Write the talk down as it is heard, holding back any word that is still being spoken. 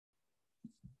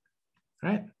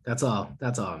right? That's all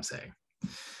I'm saying.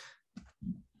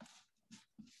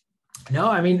 No,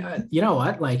 I mean, you know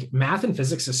what? Like math and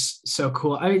physics is so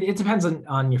cool. I mean, it depends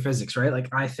on your physics, right? Like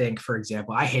I think, for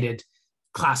example, I hated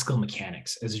classical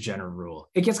mechanics as a general rule.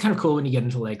 It gets kind of cool when you get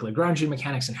into like Lagrangian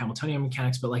mechanics and Hamiltonian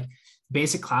mechanics, but like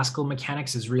basic classical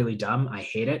mechanics is really dumb. I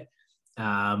hate it.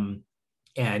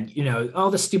 And you know,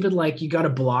 all the stupid like you got a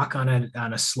block on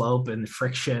a slope and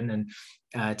friction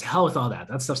and to hell with all that.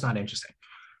 That stuff's not interesting.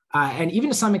 And even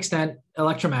to some extent,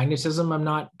 electromagnetism, I'm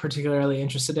not particularly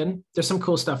interested in. There's some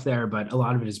cool stuff there, but a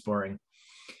lot of it is boring.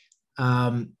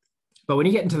 But when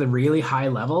you get into the really high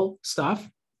level stuff,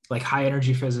 like high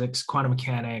energy physics, quantum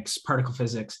mechanics, particle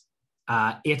physics,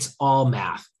 it's all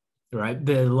math, right?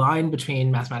 The line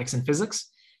between mathematics and physics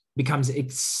becomes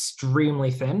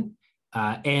extremely thin.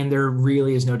 And there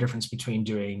really is no difference between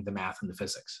doing the math and the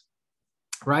physics,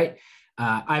 right?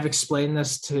 I've explained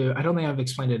this I don't think I've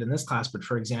explained it in this class, but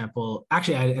for example,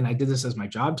 actually, I did this as my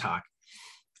job talk,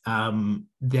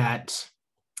 that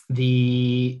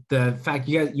the fact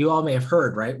you all may have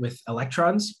heard, right, with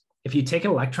electrons, if you take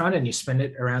an electron and you spin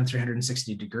it around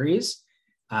 360 degrees,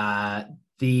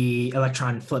 the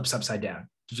electron flips upside down.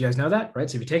 Did you guys know that, right?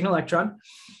 So if you take an electron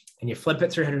and you flip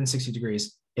it 360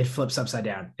 degrees, it flips upside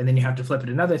down. And then you have to flip it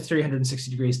another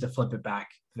 360 degrees to flip it back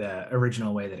the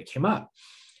original way that it came up.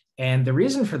 And the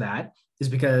reason for that is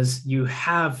because you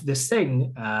have this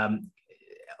thing,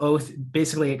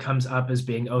 basically it comes up as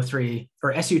being O3,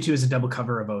 or SU2 is a double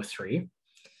cover of O3.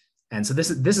 And so this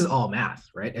is all math,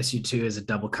 right? SU2 is a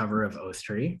double cover of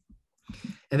O3.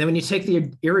 And then when you take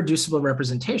the irreducible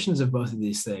representations of both of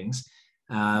these things,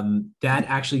 that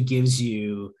actually gives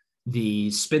you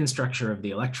the spin structure of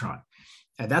the electron.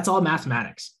 And that's all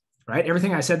mathematics, right?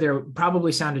 Everything I said there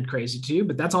probably sounded crazy to you,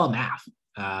 but that's all math.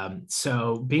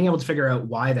 So being able to figure out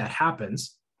why that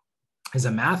happens is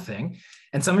a math thing.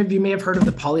 And some of you may have heard of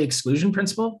the Pauli exclusion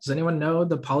principle. Does anyone know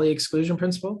the Pauli exclusion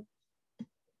principle?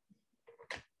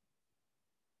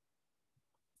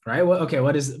 Right? Well, okay,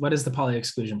 what is the Pauli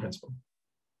exclusion principle?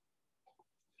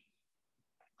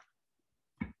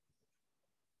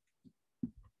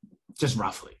 Just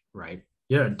roughly, right?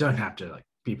 You don't have to like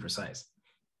be precise.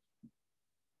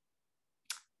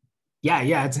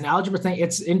 Yeah, it's an algebra thing.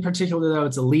 It's in particular, though,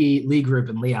 it's a Lie group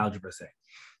and Lie algebra thing.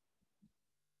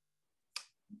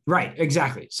 Right,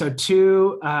 exactly. So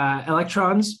two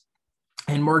electrons,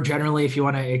 and more generally, if you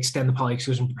want to extend the Pauli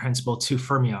exclusion principle, two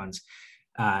fermions,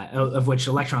 of which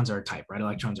electrons are a type, right?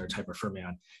 Electrons are a type of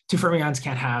fermion. Two fermions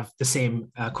can't have the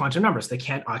same quantum numbers. They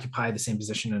can't occupy the same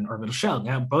position in an orbital shell.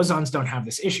 Now, bosons don't have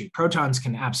this issue. Protons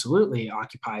can absolutely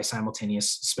occupy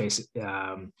simultaneous space.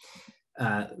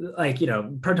 Like, you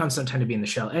know, protons don't tend to be in the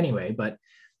shell anyway, but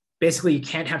basically you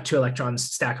can't have two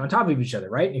electrons stack on top of each other,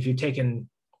 right? If you've taken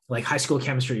like high school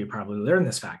chemistry, you probably learned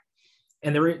this fact.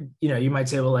 And you might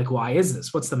say, well, like, why is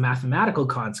this? What's the mathematical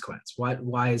consequence?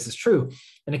 Why is this true?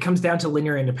 And it comes down to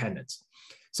linear independence.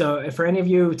 So for any of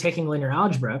you taking linear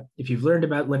algebra, if you've learned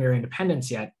about linear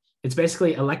independence yet, it's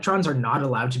basically electrons are not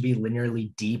allowed to be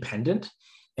linearly dependent.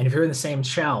 And if you're in the same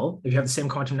shell, if you have the same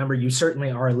quantum number, you certainly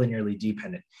are linearly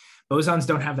dependent. Bosons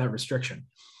don't have that restriction.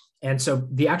 And so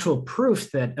the actual proof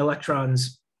that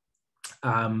electrons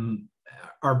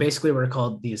are basically what are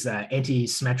called these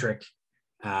anti-symmetric,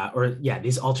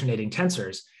 these alternating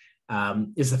tensors,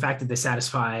 is the fact that they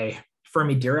satisfy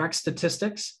Fermi-Dirac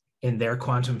statistics in their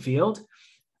quantum field.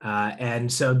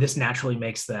 And so this naturally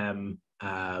makes them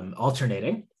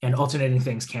alternating, and alternating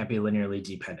things can't be linearly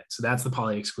dependent. So that's the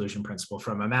Pauli exclusion principle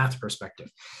from a math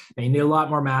perspective. Now, you need a lot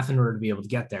more math in order to be able to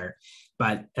get there.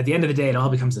 But at the end of the day, it all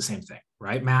becomes the same thing,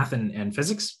 right? Math and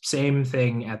physics, same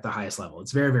thing at the highest level.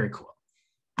 It's very, very cool,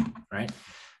 right?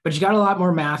 But you got a lot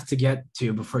more math to get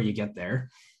to before you get there.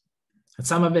 And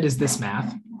some of it is this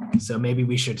math. So maybe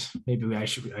I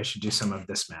should do some of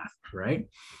this math, right?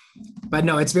 But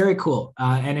no, it's very cool.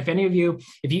 And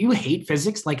if you hate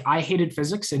physics, like I hated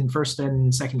physics in first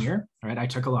and second year, right? I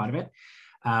took a lot of it.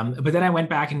 But then I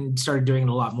went back and started doing it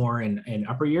a lot more in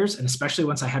upper years, and especially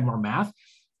once I had more math.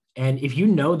 And if you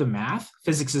know the math,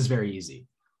 physics is very easy.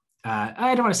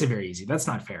 I don't want to say very easy. That's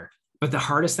not fair. But the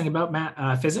hardest thing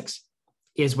about physics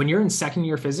is when you're in second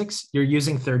year physics, you're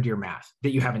using third year math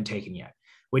that you haven't taken yet.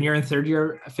 When you're in third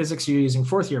year physics, you're using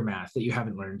fourth year math that you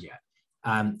haven't learned yet.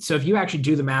 So if you actually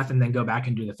do the math and then go back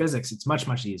and do the physics, it's much,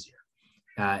 much easier.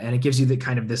 And it gives you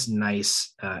this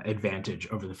nice advantage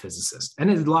over the physicist.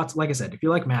 And it's lots, like I said, if you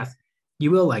like math,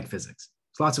 you will like physics.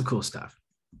 It's lots of cool stuff.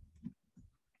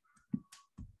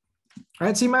 All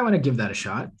right, so you might want to give that a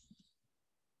shot.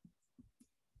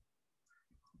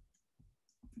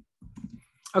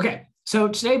 Okay, So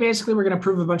today, basically, we're going to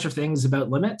prove a bunch of things about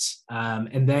limits,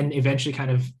 and then eventually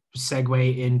kind of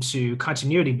segue into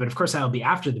continuity. But of course, that'll be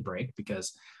after the break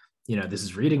because, this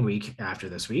is reading week after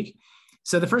this week.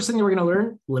 So the first thing that we're going to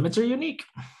learn, limits are unique.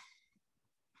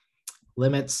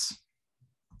 Limits,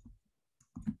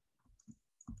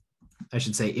 I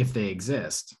should say, if they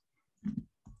exist,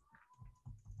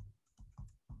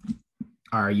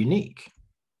 are unique.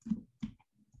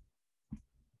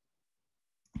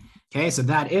 Okay, so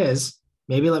that is,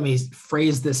 maybe let me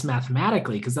phrase this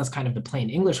mathematically because that's kind of the plain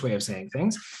English way of saying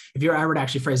things. If I were to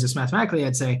actually phrase this mathematically,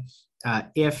 I'd say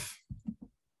if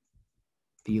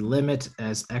the limit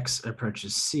as x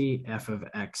approaches c, f of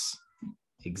x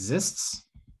exists,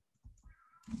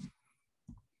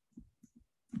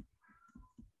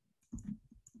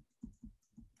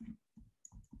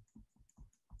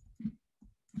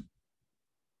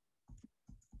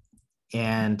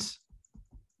 and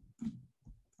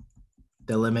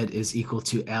the limit is equal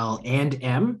to L and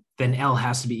M, then L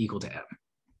has to be equal to M.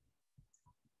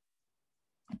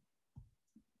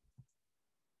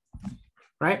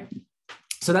 Right?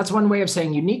 So that's one way of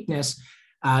saying uniqueness.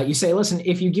 You say, listen,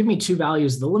 if you give me two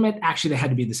values of the limit, actually they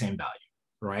had to be the same value,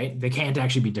 right? They can't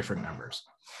actually be different numbers.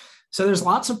 So there's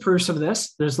lots of proofs of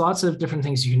this. There's lots of different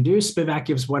things you can do. Spivak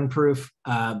gives one proof.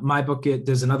 My book,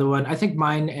 there's another one. I think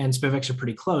mine and Spivak's are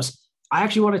pretty close. I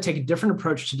actually want to take a different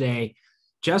approach today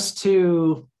just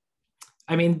to,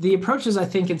 the approach is, I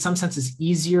think, in some sense is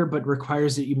easier, but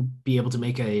requires that you be able to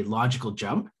make a logical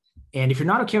jump. And if you're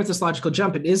not okay with this logical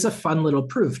jump, it is a fun little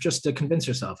proof just to convince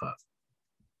yourself of.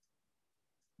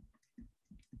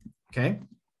 Okay.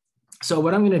 So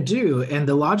what I'm going to do, and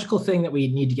the logical thing that we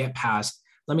need to get past,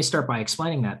 let me start by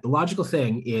explaining that. The logical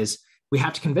thing is we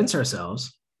have to convince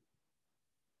ourselves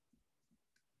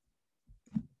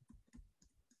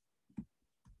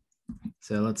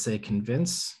so let's say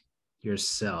convince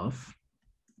yourself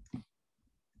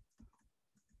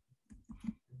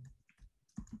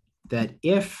that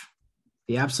if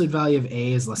the absolute value of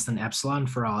A is less than epsilon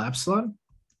for all epsilon,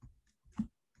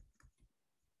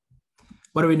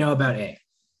 what do we know about A?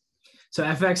 So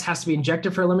fx has to be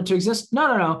injective for a limit to exist?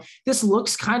 No. This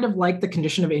looks kind of like the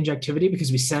condition of injectivity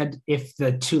because we said if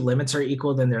the two limits are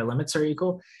equal, then their limits are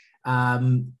equal.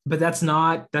 But that's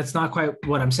not quite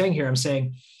what I'm saying here. I'm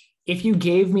saying if you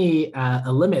gave me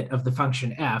a limit of the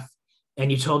function f, and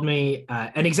you told me,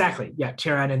 and exactly, yeah,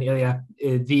 Tiran and Ilya,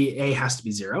 the A has to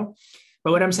be 0.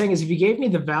 But what I'm saying is if you gave me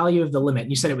the value of the limit,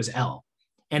 and you said it was L,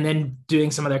 and then doing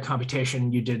some other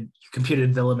computation, you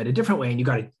computed the limit a different way, and you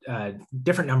got a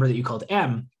different number that you called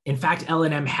M. In fact, L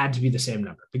and M had to be the same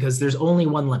number because there's only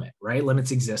one limit, right?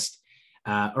 Limits exist,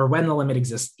 or when the limit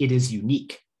exists, it is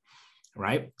unique,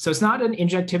 right? So it's not an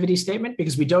injectivity statement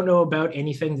because we don't know about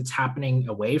anything that's happening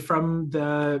away from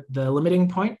the limiting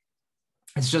point.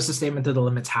 It's just a statement that the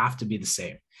limits have to be the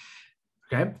same.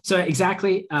 Okay, so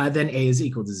exactly, then A is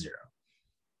equal to 0.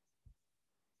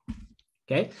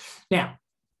 Okay, now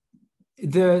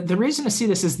the reason to see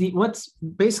this is what's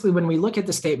basically when we look at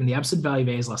the statement, the absolute value of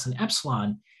A is less than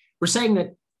epsilon, we're saying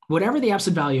that whatever the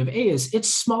absolute value of A is,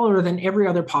 it's smaller than every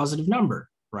other positive number,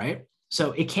 right?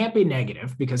 So it can't be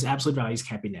negative because absolute values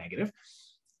can't be negative,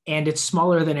 and it's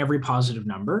smaller than every positive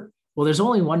number. Well, there's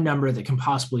only one number that can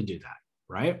possibly do that,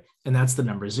 right? And that's the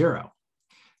number 0.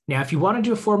 Now, if you want to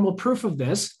do a formal proof of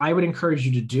this, I would encourage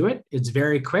you to do it. It's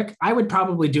very quick. I would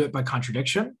probably do it by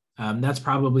contradiction. That's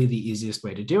probably the easiest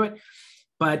way to do it.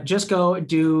 But just go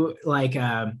do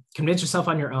convince yourself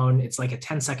on your own. It's like a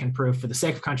 10-second proof. For the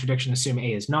sake of contradiction, assume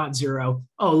A is not 0.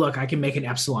 Oh, look, I can make an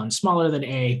epsilon smaller than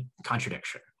A,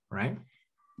 contradiction, right?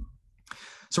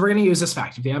 So we're going to use this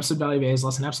fact. If the absolute value of A is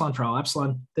less than epsilon for all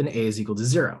epsilon, then A is equal to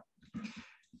 0.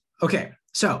 Okay,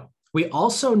 so we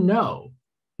also know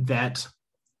that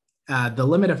the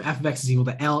limit of f of x is equal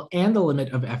to L and the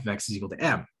limit of f of x is equal to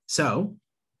M. So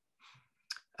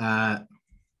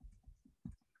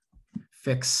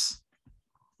fix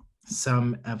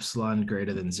some epsilon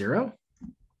greater than 0.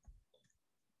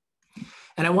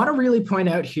 And I want to really point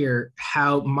out here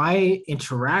how my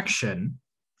interaction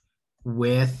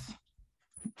with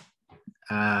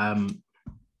the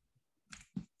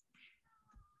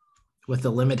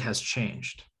limit has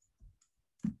changed.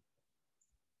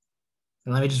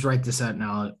 And let me just write this out and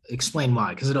I'll explain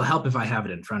why, because it'll help if I have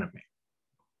it in front of me.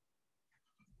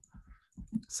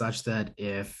 Such that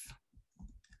if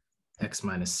x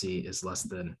minus c is less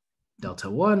than delta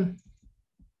 1,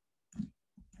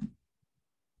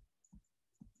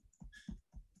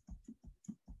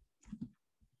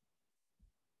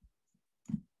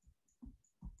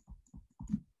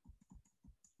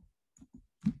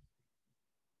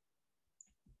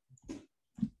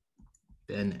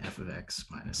 then f of x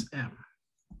minus m.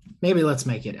 Maybe let's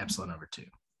make it epsilon over 2.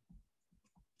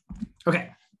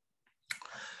 Okay.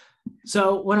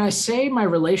 So when I say my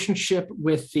relationship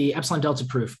with the epsilon delta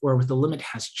proof or with the limit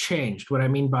has changed, what I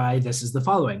mean by this is the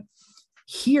following.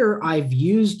 Here, I've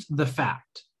used the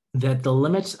fact that the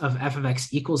limit of f of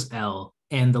x equals L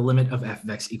and the limit of f of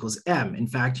x equals m. In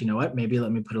fact, you know what? Maybe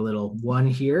let me put a little 1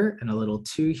 here and a little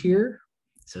 2 here.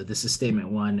 So this is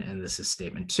statement 1 and this is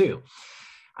statement 2.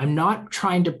 I'm not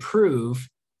trying to prove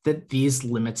that these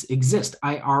limits exist.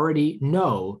 I already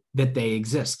know that they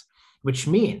exist, which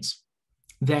means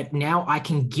that now I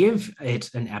can give it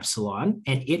an epsilon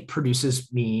and it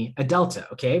produces me a delta,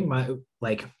 okay?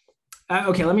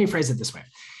 Okay, let me phrase it this way.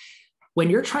 When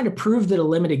you're trying to prove that a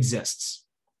limit exists,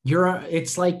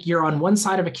 it's like you're on one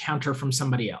side of a counter from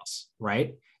somebody else,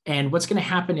 right? And what's going to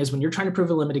happen is when you're trying to prove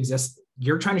a limit exists,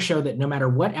 you're trying to show that no matter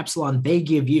what epsilon they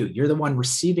give you, you're the one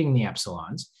receiving the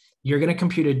epsilons, you're going to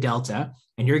compute a delta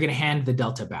and you're going to hand the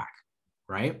delta back,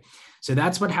 right? So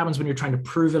that's what happens when you're trying to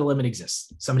prove that a limit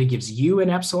exists. Somebody gives you an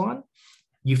epsilon,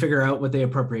 you figure out what the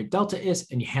appropriate delta is,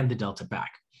 and you hand the delta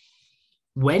back.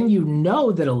 When you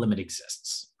know that a limit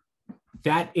exists,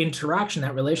 that interaction,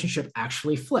 that relationship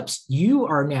actually flips. You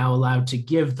are now allowed to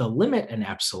give the limit an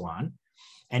epsilon,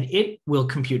 and it will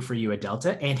compute for you a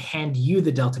delta and hand you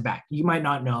the delta back. You might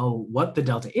not know what the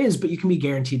delta is, but you can be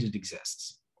guaranteed it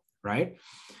exists, right?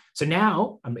 So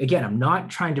now, again, I'm not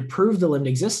trying to prove the limit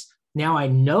exists. Now I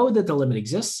know that the limit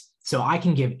exists, so I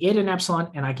can give it an epsilon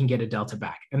and I can get a delta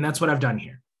back. And that's what I've done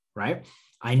here, right?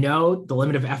 I know the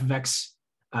limit of f of x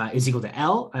is equal to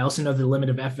L. I also know the limit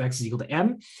of f of x is equal to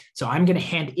m. So I'm going to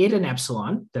hand it an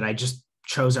epsilon that I just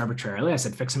chose arbitrarily. I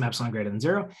said fix some epsilon greater than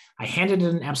 0. I handed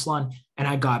it an epsilon and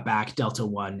I got back delta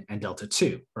 1 and delta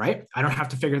 2, right? I don't have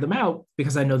to figure them out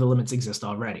because I know the limits exist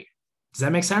already. Does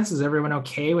that make sense? Is everyone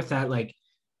okay with that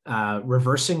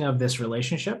reversing of this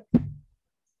relationship?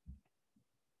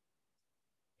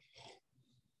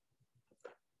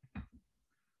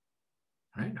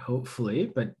 Right,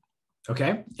 hopefully, but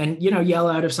okay. And, yell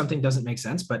out if something doesn't make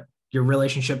sense, but your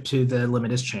relationship to the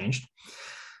limit has changed.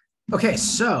 Okay,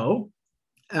 so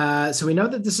we know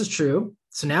that this is true.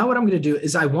 So now what I'm going to do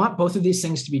is I want both of these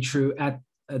things to be true at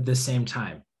the same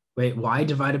time. Wait, y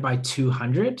divided by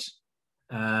 200?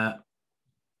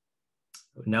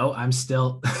 No, I'm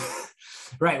still...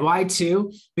 Right, why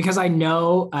 2? Because I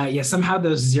know, somehow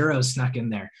those zeros snuck in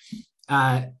there.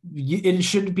 It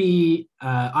should be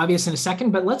obvious in a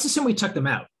second, but let's assume we took them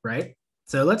out, right?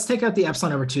 So let's take out the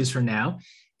epsilon over 2s for now,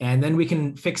 and then we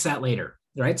can fix that later,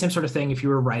 right? Same sort of thing. If you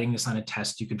were writing this on a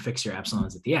test, you could fix your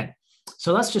epsilons at the end.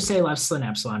 So let's just say less than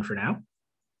epsilon for now.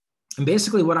 And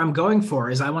basically what I'm going for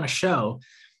is I want to show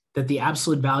that the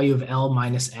absolute value of L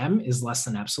minus M is less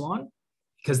than epsilon,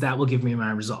 because that will give me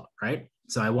my result, right?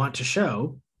 So I want to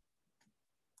show,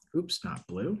 oops, not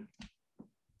blue.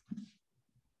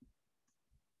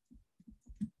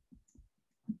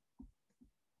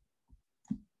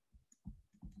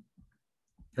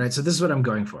 Right, so this is what I'm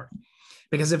going for.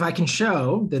 Because if I can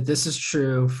show that this is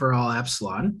true for all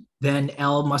epsilon, then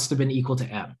L must have been equal to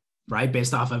M, right?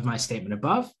 Based off of my statement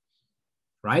above,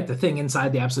 right? The thing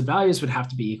inside the absolute values would have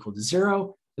to be equal to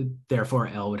 0. Therefore,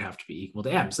 L would have to be equal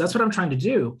to M. So that's what I'm trying to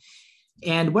do.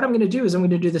 And what I'm going to do is I'm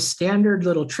going to do the standard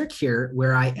little trick here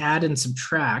where I add and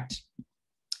subtract,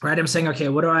 right? I'm saying, okay,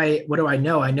 what do I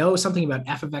know? I know something about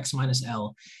f of x minus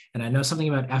L, and I know something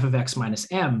about f of x minus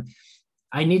M.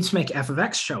 I need to make f of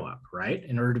x show up, right?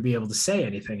 In order to be able to say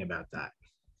anything about that.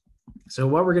 So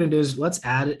what we're going to do is let's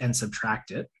add it and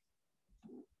subtract it,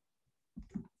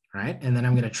 right? And then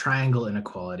I'm going to triangle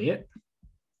inequality it.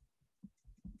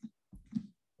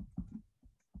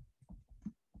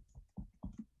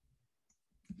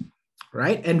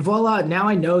 Right, and voila, now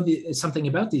I know something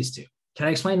about these two. Can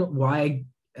I explain why?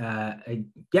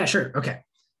 Yeah, sure, okay.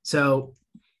 So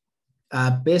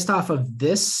based off of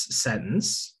this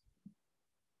sentence,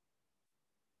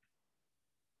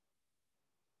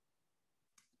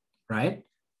 right?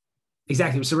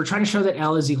 Exactly. So we're trying to show that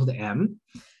L is equal to M.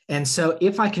 And so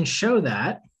if I can show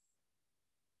that,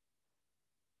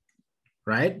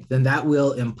 right, then that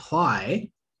will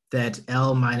imply that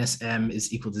L minus M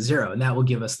is equal to 0, and that will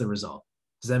give us the result.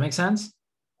 Does that make sense?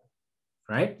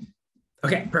 Right?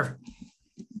 Okay, perfect.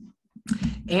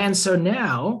 And so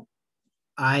now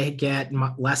I get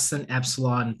less than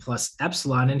epsilon plus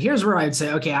epsilon. And here's where I'd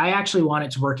say, okay, I actually want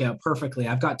it to work out perfectly.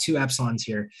 I've got 2 epsilons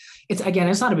here. It's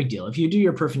not a big deal. If you do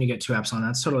your proof and you get 2 epsilon,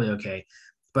 that's totally okay.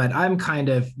 But I'm kind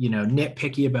of,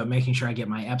 nitpicky about making sure I get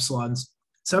my epsilons.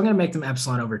 So I'm going to make them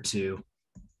epsilon over 2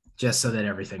 just so that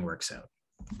everything works out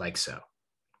like so,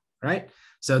 right?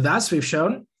 So thus we've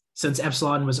shown Since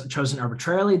epsilon was chosen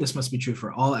arbitrarily, this must be true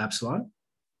for all epsilon.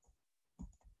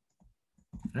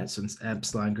 All right, since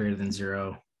epsilon greater than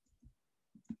 0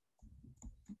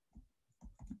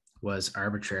 was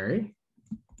arbitrary,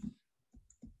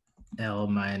 L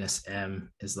minus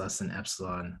M is less than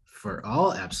epsilon for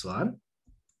all epsilon,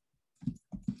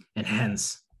 and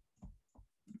hence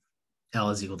L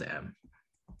is equal to M.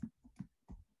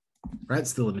 Right,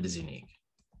 so the limit is unique.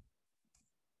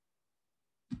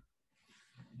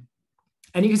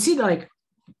 And you can see, like,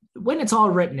 when it's all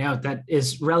written out, that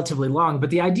is relatively long, but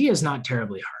the idea is not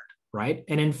terribly hard, right?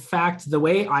 And in fact, the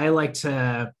way I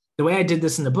did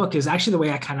this in the book is actually the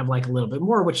way I kind of like a little bit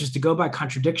more, which is to go by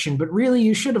contradiction, but really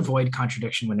you should avoid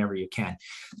contradiction whenever you can.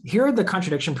 Here, the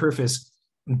contradiction proof is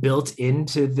built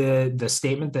into the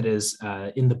statement that is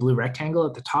in the blue rectangle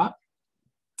at the top,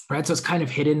 right? So it's kind of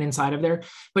hidden inside of there.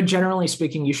 But generally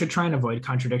speaking, you should try and avoid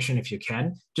contradiction if you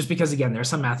can, just because, again, there are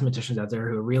some mathematicians out there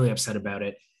who are really upset about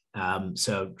it.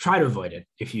 So try to avoid it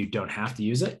if you don't have to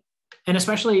use it. And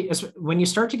especially when you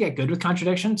start to get good with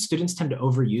contradiction, students tend to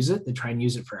overuse it. They try and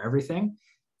use it for everything,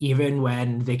 even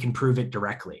when they can prove it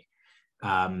directly.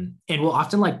 And we'll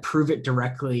often like prove it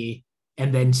directly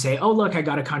and then say, oh, look, I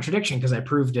got a contradiction because I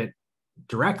proved it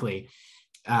directly.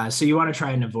 So you want to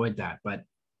try and avoid that. But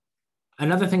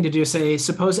another thing to do is say,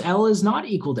 suppose L is not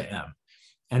equal to M,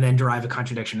 and then derive a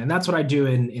contradiction. And that's what I do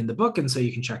in the book. And so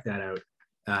you can check that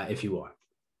out if you want.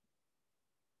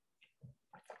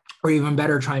 Or even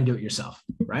better, try and do it yourself,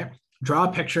 right? Draw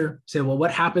a picture, say, well,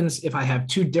 what happens if I have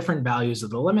two different values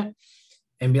of the limit?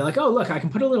 And be like, oh, look, I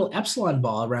can put a little epsilon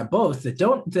ball around both that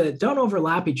don't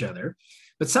overlap each other,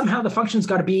 but somehow the function's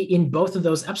got to be in both of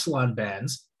those epsilon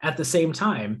bands at the same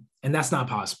time. And that's not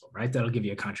possible, right? That'll give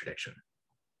you a contradiction.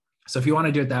 So if you want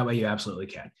to do it that way, you absolutely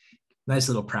can. Nice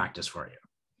little practice for you.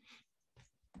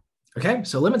 Okay,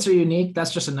 so limits are unique.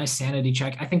 That's just a nice sanity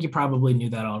check. I think you probably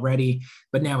knew that already,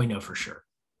 but now we know for sure,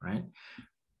 right?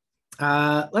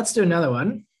 Let's do another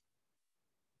one.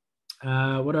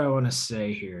 What do I want to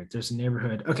say here? There's a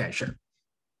neighborhood. Okay, sure.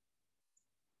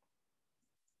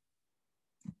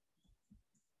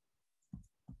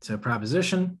 So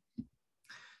proposition.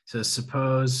 So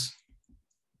suppose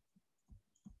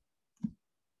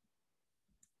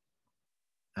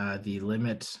the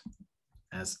limit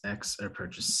as x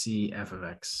approaches c f of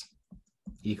x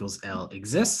equals L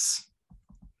exists.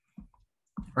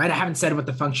 Right, I haven't said what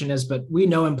the function is, but we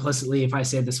know implicitly if I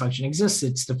say this function exists,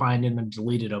 it's defined in a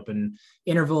deleted open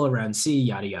interval around C,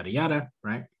 yada, yada, yada,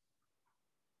 right?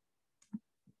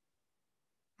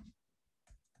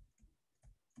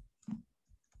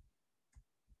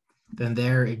 Then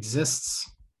there exists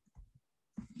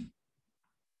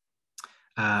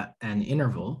an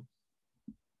interval,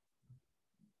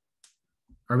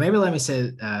 or maybe let me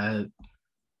say,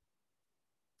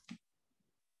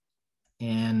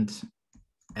 and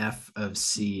f of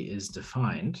c is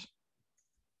defined,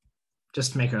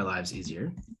 just to make our lives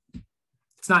easier.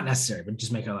 It's not necessary, but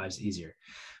just make our lives easier.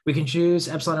 We can choose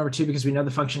epsilon over 2 because we know the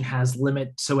function has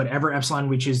limit. So whatever epsilon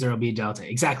we choose, there will be a delta.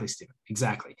 Exactly, Stephen,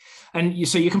 exactly. And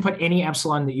so you can put any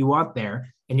epsilon that you want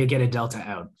there and you'll get a delta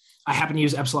out. I happen to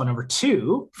use epsilon over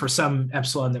 2 for some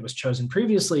epsilon that was chosen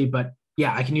previously, but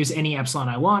yeah, I can use any epsilon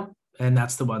I want, and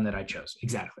that's the one that I chose,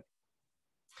 exactly.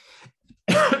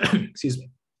 Excuse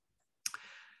me.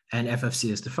 And f of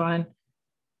c is defined.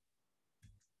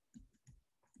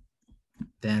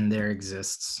 Then there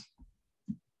exists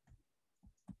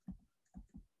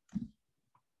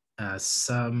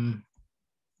some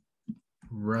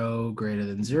rho greater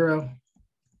than 0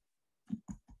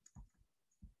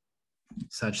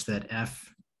 such that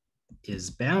f is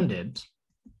bounded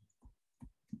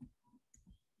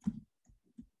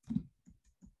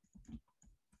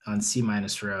on c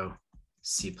minus rho,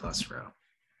 c plus rho.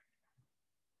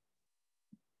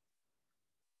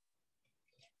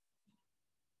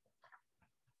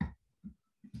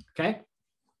 Okay.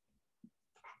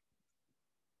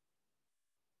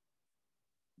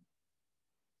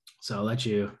 So I'll let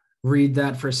you read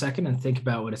that for a second and think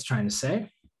about what it's trying to say.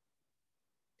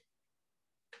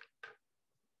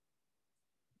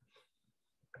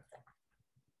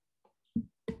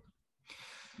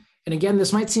 And again,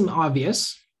 this might seem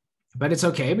obvious, but it's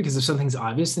okay, because if something's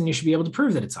obvious, then you should be able to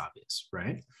prove that it's obvious,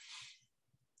 right?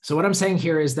 So what I'm saying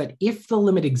here is that if the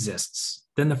limit exists,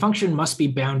 then the function must be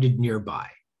bounded nearby,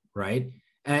 right?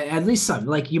 At least some.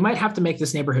 Like, you might have to make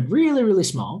this neighborhood really, really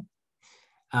small,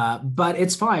 but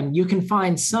it's fine. You can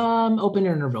find some open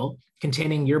interval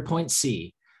containing your point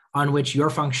C on which your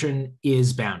function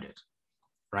is bounded,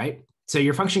 right? So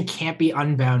your function can't be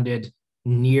unbounded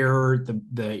near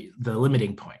the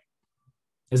limiting point.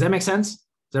 Does that make sense?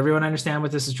 Does everyone understand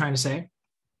what this is trying to say?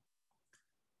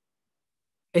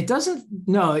 It doesn't,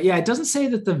 no, yeah, it doesn't say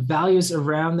that the values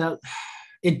around that.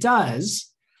 It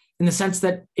does, in the sense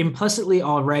that implicitly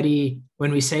already,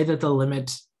 when we say that the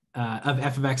limit of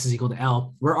f of x is equal to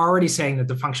L, we're already saying that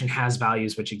the function has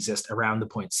values which exist around the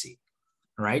point C,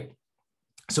 right?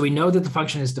 So we know that the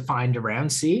function is defined around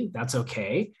C, that's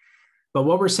okay. But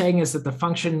what we're saying is that the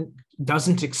function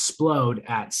doesn't explode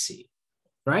at C,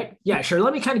 right? Yeah, sure.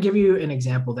 Let me kind of give you an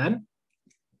example then,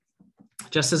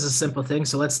 just as a simple thing.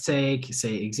 So let's take,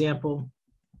 say, example.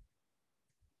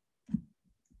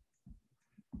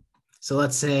 So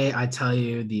let's say I tell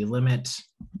you the limit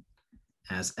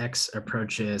as x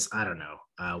approaches, I don't know,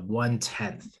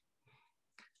 1/10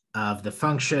 of the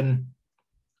function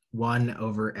 1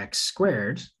 over x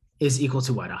squared is equal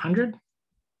to what, 100?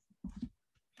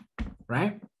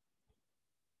 Right?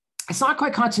 It's not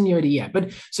quite continuity yet,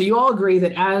 but so you all agree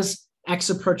that as x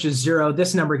approaches 0,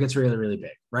 this number gets really, really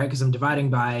big, right? Because I'm dividing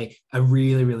by a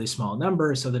really, really small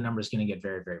number, so the number is going to get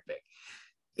very, very big.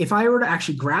 If I were to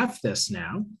actually graph this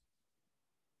now,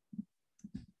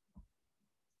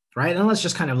 right, and let's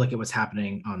just kind of look at what's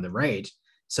happening on the right.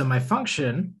 So my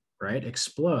function, right,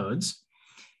 explodes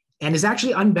and is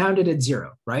actually unbounded at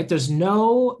 0, right? There's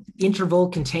no interval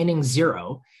containing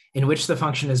 0 in which the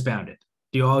function is bounded.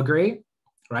 Do you all agree?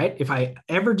 Right? If I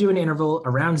ever do an interval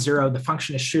around 0, the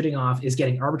function is shooting off, is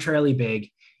getting arbitrarily big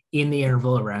in the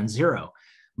interval around 0.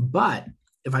 But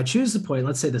if I choose the point,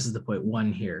 let's say this is the point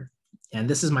 1 here, and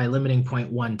this is my limiting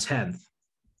point 1/10.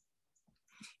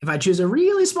 If I choose a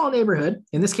really small neighborhood,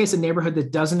 in this case, a neighborhood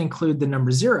that doesn't include the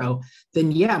number 0,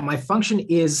 then yeah, my function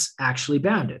is actually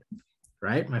bounded,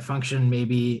 right? My function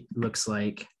maybe looks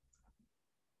like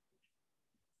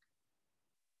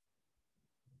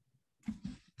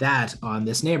that on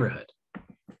this neighborhood,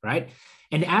 right?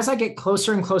 And as I get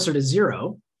closer and closer to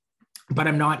 0, but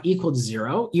I'm not equal to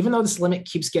 0, even though this limit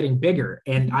keeps getting bigger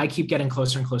and I keep getting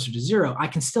closer and closer to 0, I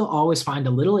can still always find a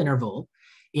little interval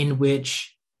in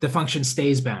which the function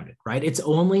stays bounded, right? It's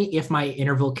only if my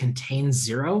interval contains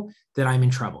 0 that I'm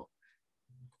in trouble.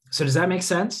 So does that make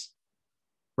sense?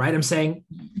 Right? I'm saying,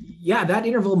 yeah, that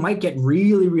interval might get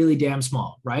really, really damn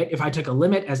small, right? If I took a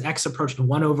limit as x approached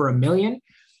 1 over a million,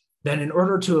 then in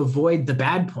order to avoid the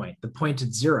bad point, the point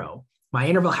at 0, my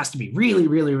interval has to be really,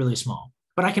 really, really small.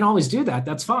 But I can always do that.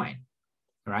 That's fine,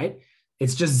 right?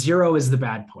 It's just 0 is the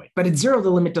bad point. But at 0, the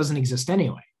limit doesn't exist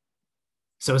anyway.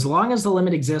 So as long as the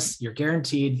limit exists, you're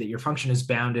guaranteed that your function is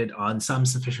bounded on some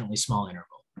sufficiently small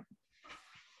interval.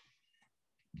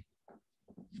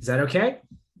 Is that okay?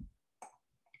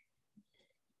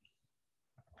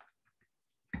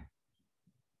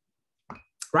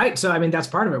 Right. So I mean, that's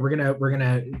part of it. We're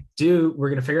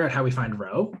gonna figure out how we find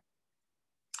rho.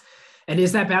 And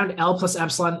is that bound L plus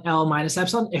epsilon, L minus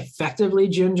epsilon? Effectively,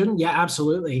 Junjun? Yeah,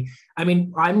 absolutely. I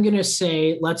mean, I'm gonna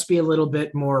say, let's be a little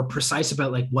bit more precise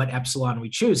about like what epsilon we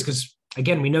choose, because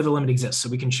again, we know the limit exists, so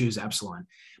we can choose epsilon.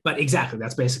 But exactly,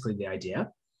 that's basically the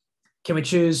idea. Can we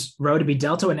choose rho to be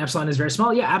delta when epsilon is very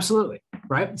small? Yeah, absolutely.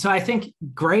 Right. So I think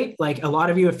great. Like a lot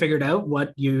of you have figured out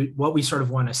what we sort of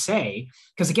want to say,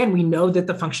 because again, we know that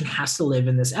the function has to live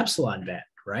in this epsilon band,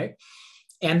 right?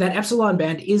 And that epsilon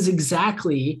band is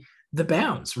exactly the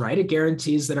bounds, right? It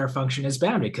guarantees that our function is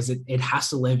bounded because it has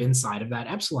to live inside of that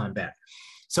epsilon band.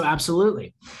 So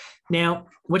absolutely. Now,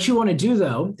 what you want to do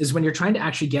though, is when you're trying to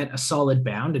actually get a solid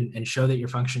bound and show that your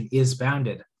function is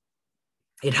bounded,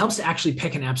 it helps to actually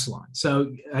pick an epsilon.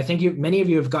 So I think many of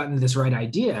you have gotten this right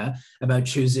idea about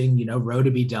choosing, rho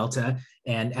to be delta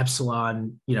and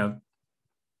epsilon,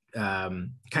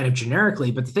 kind of generically.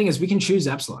 But the thing is, we can choose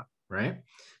epsilon, right?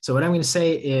 So what I'm going to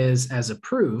say is, as a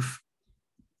proof,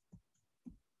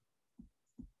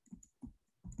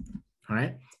 all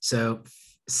right, so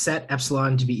set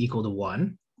epsilon to be equal to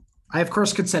 1. I, of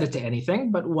course, could set it to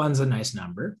anything, but 1's a nice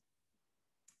number.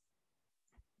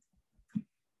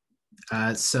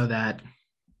 So that,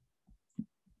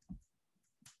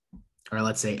 or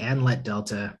let's say, and let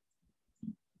delta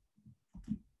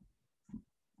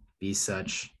be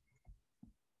such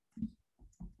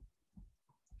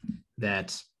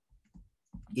that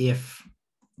if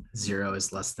 0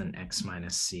 is less than x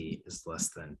minus c is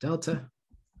less than delta,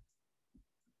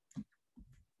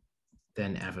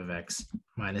 then f of x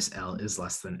minus L is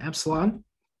less than epsilon.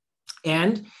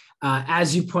 And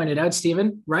as you pointed out,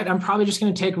 Stephen, right, I'm probably just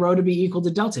going to take rho to be equal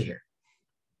to delta here.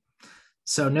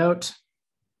 So note,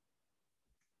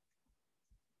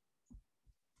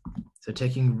 so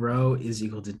taking rho is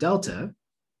equal to delta,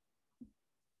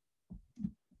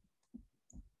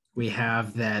 we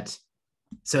have that.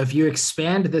 So if you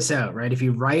expand this out, right, if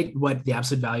you write what the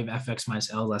absolute value of fx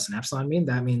minus L less than epsilon mean,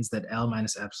 that means that L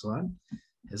minus epsilon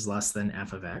is less than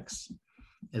f of x.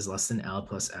 is less than L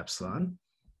plus epsilon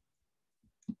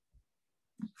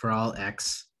for all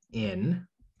x in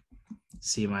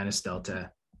C minus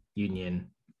delta union,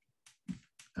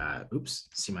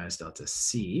 C minus delta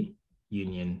C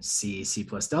union C, C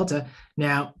plus delta.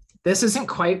 Now, this isn't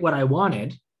quite what I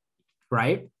wanted,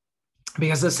 right?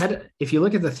 Because I said, if you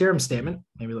look at the theorem statement,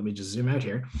 maybe let me just zoom out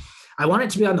here. I want it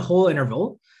to be on the whole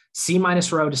interval, C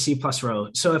minus rho to C plus rho.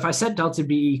 So if I set delta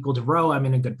B equal to rho, I'm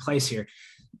in a good place here.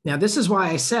 Now, this is why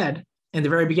I said in the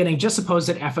very beginning, just suppose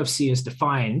that f of C is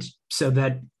defined so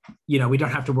that, we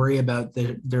don't have to worry about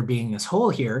there being this hole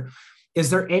here. Is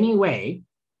there any way,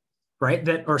 right,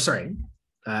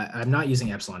 I'm not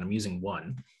using epsilon, I'm using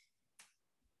 1.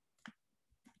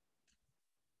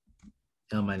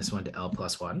 L minus 1 to L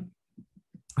plus 1.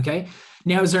 Okay,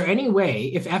 now is there any way,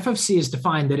 if f of C is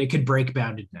defined, that it could break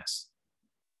boundedness?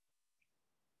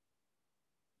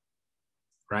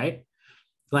 Right?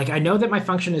 Like I know that my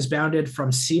function is bounded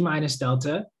from C minus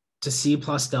delta to C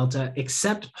plus delta,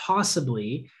 except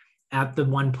possibly at the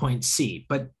one point C,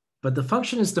 but the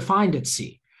function is defined at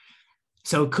C.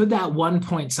 So could that one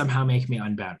point somehow make me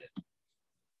unbounded?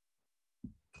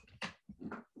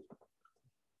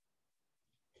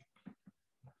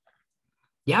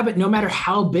 Yeah, but no matter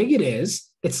how big it is,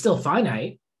 it's still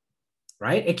finite,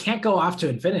 right? It can't go off to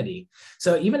infinity.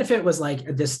 So even if it was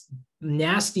like this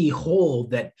nasty hole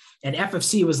that an f of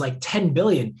C was like 10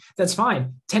 billion, that's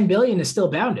fine. 10 billion is still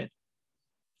bounded,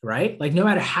 right? Like no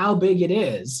matter how big it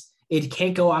is, it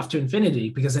can't go off to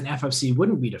infinity because an f of C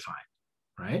wouldn't be defined,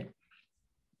 right?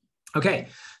 Okay,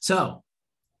 so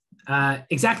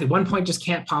exactly, one point just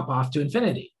can't pop off to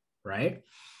infinity, right?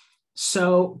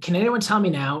 So can anyone tell me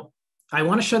now, I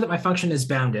want to show that my function is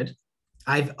bounded.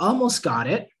 I've almost got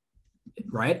it,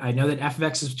 right? I know that f of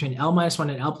x is between L minus 1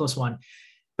 and L plus 1.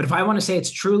 But if I want to say it's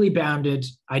truly bounded,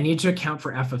 I need to account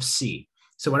for f of C.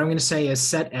 So what I'm going to say is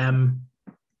set M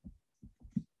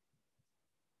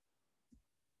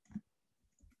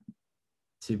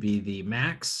to be the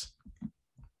max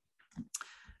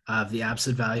of the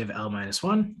absolute value of L minus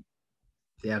 1,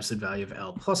 the absolute value of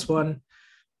L plus 1,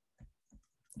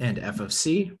 and f of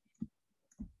C,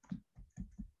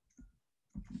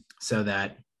 so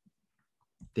that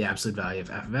the absolute value of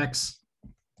f of x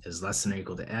is less than or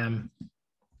equal to M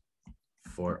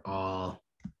for all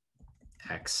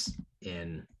x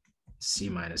in C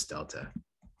minus delta,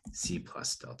 C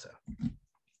plus delta.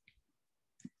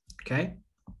 Okay.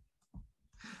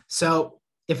 So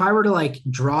if I were to like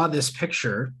draw this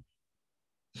picture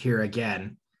here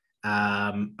again,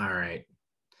 all right.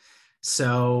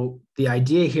 So the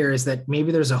idea here is that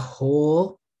maybe there's a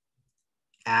hole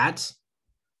at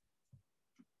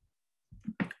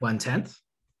 1/10,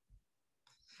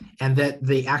 and that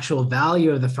the actual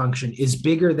value of the function is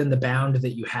bigger than the bound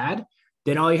that you had,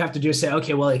 then all you have to do is say,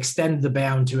 okay, well, extend the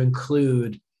bound to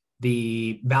include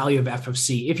the value of f of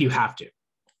C if you have to,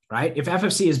 right? If f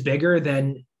of C is bigger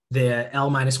than the L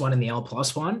minus 1 and the L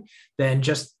plus 1, then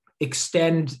just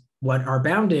extend what our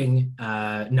bounding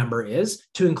number is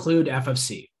to include f of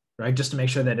C, right? Just to make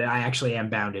sure that I actually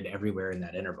am bounded everywhere in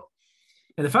that interval.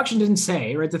 And the function didn't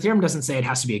say, right? The theorem doesn't say it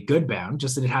has to be a good bound,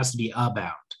 just that it has to be a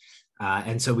bound.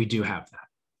 And so we do have that.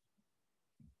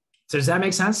 So does that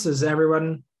make sense? Does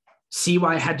everyone see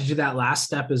why I had to do that last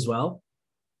step as well?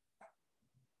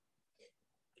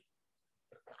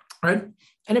 Right?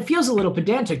 And it feels a little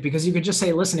pedantic because you could just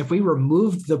say, listen, if we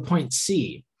removed the point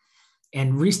C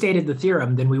and restated the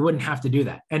theorem, then we wouldn't have to do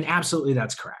that. And absolutely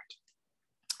that's correct.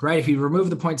 Right? If you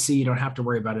remove the point C, you don't have to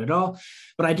worry about it at all.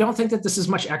 But I don't think that this is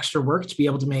much extra work to be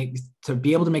able to make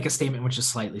a statement which is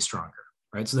slightly stronger.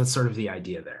 Right? So that's sort of the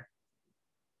idea there.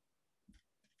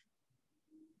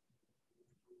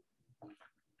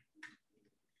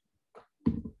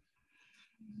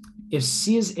 If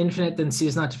C is infinite, then C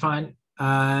is not defined.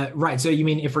 Right. So you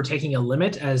mean if we're taking a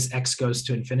limit as x goes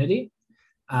to infinity?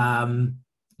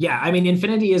 Yeah, I mean,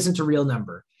 infinity isn't a real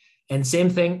number. And same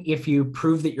thing, if you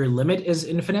prove that your limit is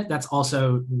infinite, that's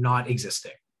also not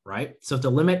existing, right? So if the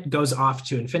limit goes off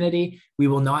to infinity, we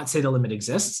will not say the limit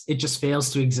exists. It just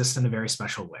fails to exist in a very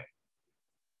special way,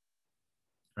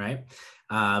 right?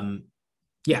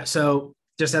 Yeah, so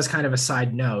just as kind of a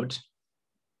side note,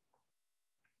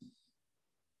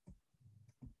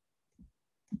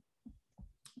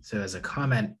 so as a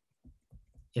comment,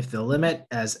 if the limit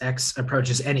as x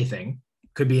approaches anything,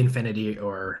 could be infinity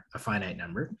or a finite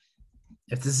number,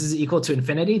 if this is equal to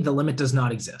infinity, the limit does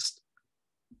not exist.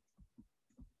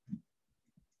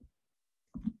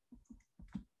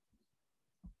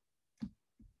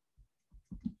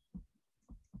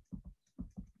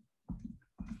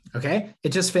 Okay,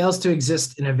 it just fails to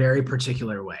exist in a very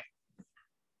particular way.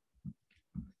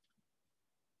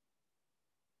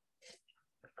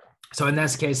 So in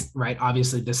this case, right,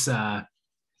 obviously this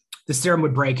theorem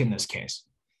would break in this case,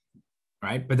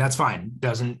 right? But that's fine.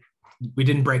 We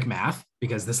didn't break math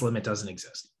because this limit doesn't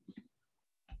exist.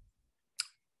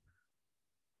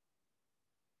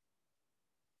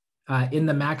 In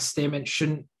the max statement,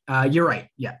 shouldn't, you're right.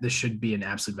 Yeah, this should be in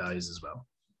absolute values as well.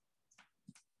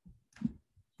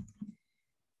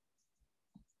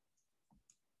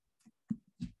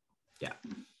 Yeah.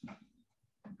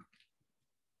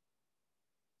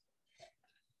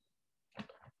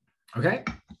 Okay.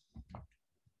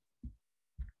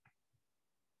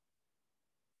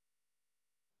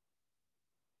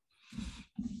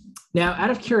 Now,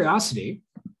 out of curiosity,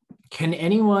 can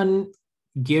anyone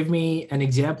give me an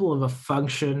example of a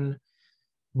function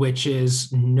which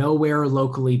is nowhere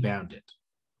locally bounded?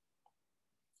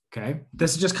 Okay,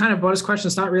 this is just kind of a bonus question.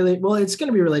 It's not really, well, it's going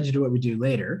to be related to what we do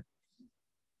later.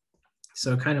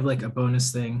 So kind of like a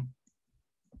bonus thing.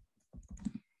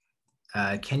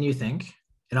 Can you think?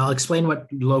 And I'll explain what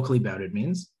locally bounded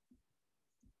means.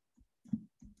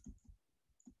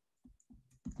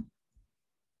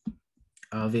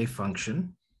 Of a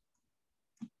function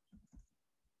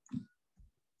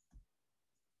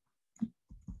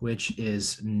which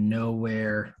is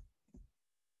nowhere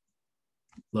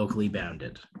locally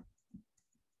bounded.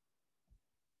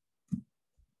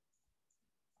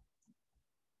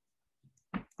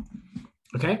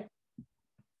 Okay.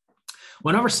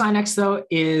 1 over sine x, though,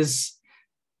 is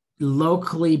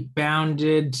locally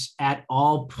bounded at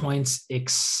all points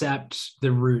except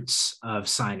the roots of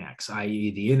sine x,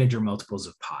 i.e. the integer multiples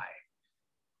of pi,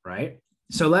 right?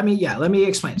 So let me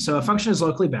explain. So a function is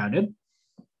locally bounded.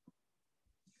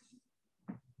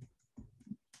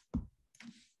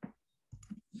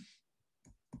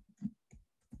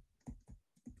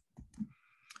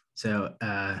 So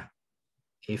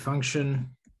a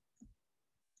function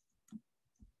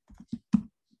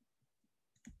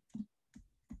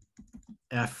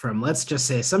f from, let's just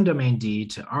say, some domain D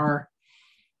to R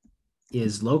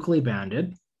is locally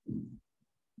bounded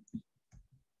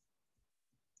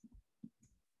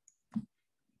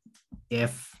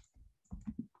if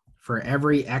for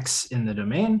every x in the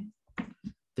domain,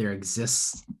 there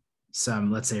exists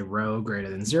some, let's say, rho greater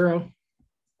than 0,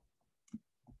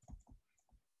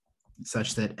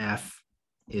 such that f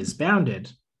is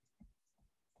bounded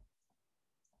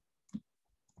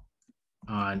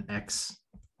on x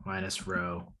minus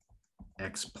rho,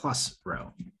 x plus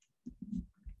rho.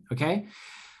 Okay,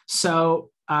 so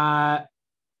and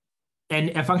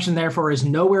a function therefore is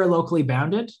nowhere locally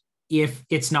bounded if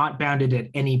it's not bounded at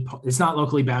any, it's not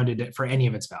locally bounded for any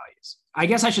of its values. I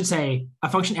guess I should say a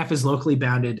function f is locally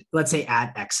bounded, let's say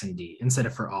at x and d instead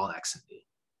of for all x and d.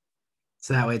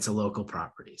 So that way it's a local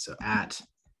property. So at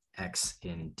x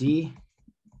in d.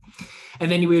 And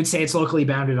then we would say it's locally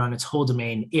bounded on its whole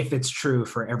domain if it's true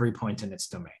for every point in its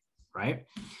domain, right?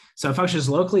 So a function is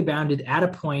locally bounded at a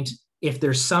point if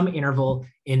there's some interval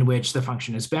in which the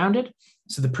function is bounded.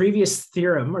 So the previous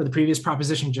theorem or the previous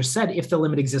proposition just said, if the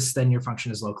limit exists, then your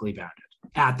function is locally bounded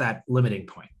at that limiting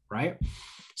point, right?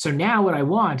 So now what I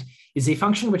want is a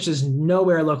function which is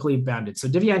nowhere locally bounded. So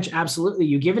Divyansh, absolutely,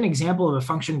 you give an example of a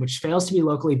function which fails to be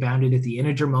locally bounded at the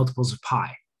integer multiples of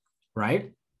pi,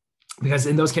 right? Because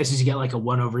in those cases, you get like a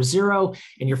 1 over 0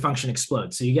 and your function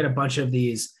explodes. So you get a bunch of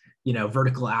these,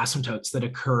 vertical asymptotes that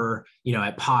occur,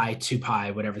 at pi, 2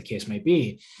 pi, whatever the case might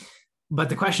be. But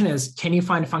the question is, can you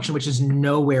find a function which is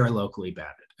nowhere locally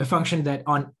bounded? A function that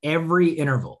on every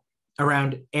interval,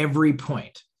 around every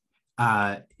point,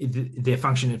 the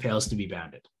function fails to be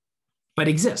bounded, but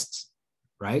exists,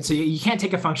 right? So you can't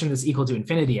take a function that's equal to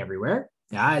infinity everywhere.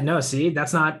 No, see,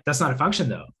 that's not a function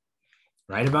though.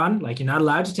 Right, Yvonne? Like you're not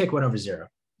allowed to take 1 over 0.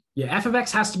 Yeah, f of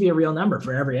x has to be a real number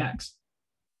for every x.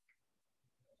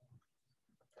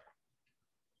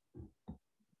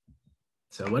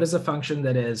 So what is a function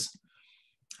that is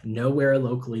nowhere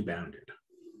locally bounded?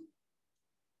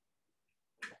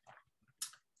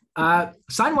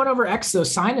 Sine 1 over x, though,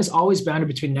 sine is always bounded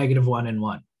between -1 and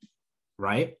 1,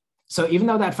 right? So even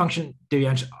though that function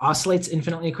oscillates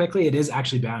infinitely quickly, it is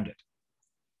actually bounded.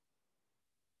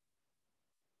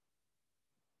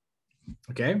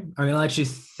 Okay, I'm going to let you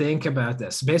think about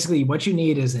this. Basically, what you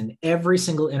need is in every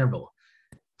single interval,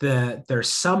 there's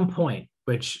some point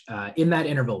which in that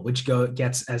interval which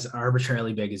gets as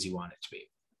arbitrarily big as you want it to be.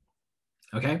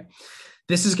 Okay,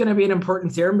 this is going to be an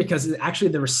important theorem because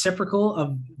actually the reciprocal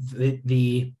of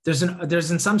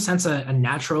there's in some sense a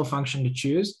natural function to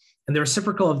choose, and the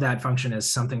reciprocal of that function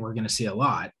is something we're going to see a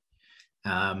lot.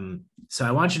 So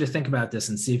I want you to think about this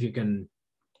and see if you can,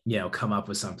 come up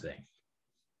with something.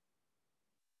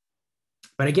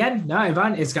 But again, no,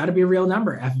 Ivan, it's got to be a real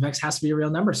number. F of x has to be a real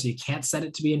number. So you can't set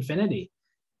it to be infinity,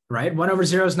 right? 1 over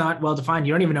 0 is not well defined.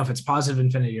 You don't even know if it's positive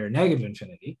infinity or negative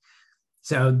infinity.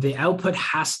 So the output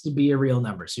has to be a real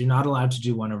number. So you're not allowed to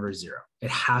do 1 over 0.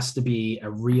 It has to be a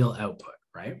real output,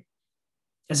 right?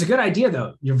 It's a good idea,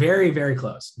 though. You're very, very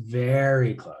close.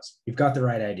 Very close. You've got the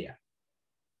right idea.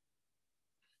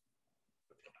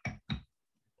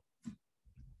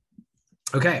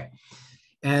 Okay.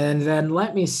 And then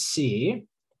let me see.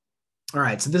 All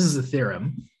right, so this is a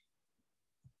theorem.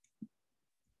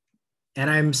 And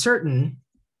I'm certain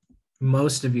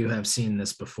most of you have seen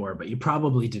this before, but you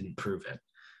probably didn't prove it.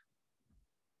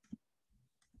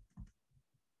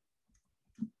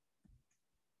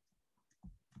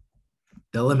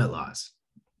 The limit laws.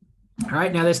 All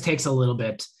right, now this takes a little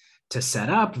bit to set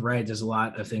up, right? There's a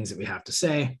lot of things that we have to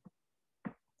say.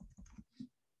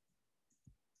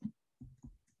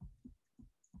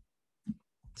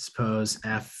 Suppose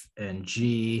f and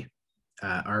g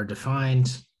are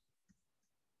defined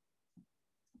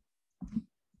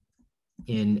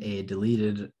in a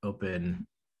deleted open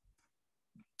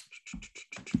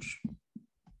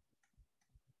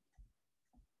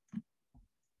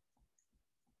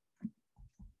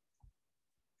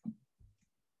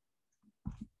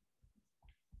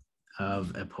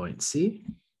of a point C.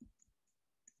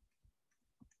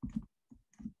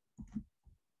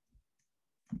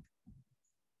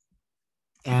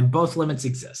 And both limits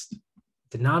exist.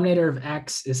 Denominator of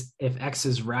x is if x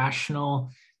is rational.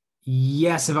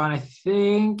 Yes, Yvonne, I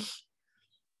think,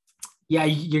 yeah,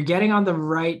 you're getting on the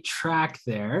right track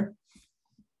there.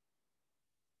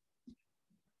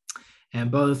 And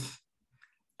both,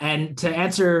 and to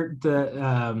answer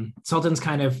the Sultan's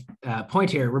kind of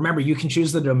point here, remember, you can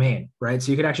choose the domain, right?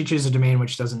 So you could actually choose a domain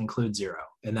which doesn't include 0,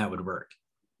 and that would work.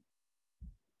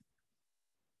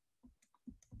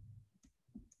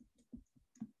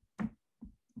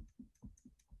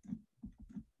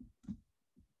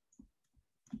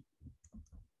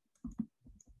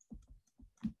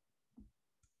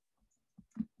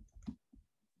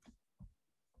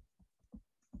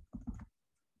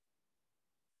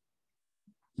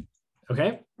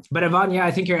 Okay, but Yvonne, yeah,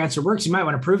 I think your answer works. You might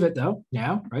want to prove it though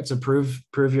now, right? So prove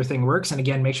your thing works. And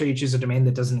again, make sure you choose a domain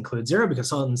that doesn't include 0, because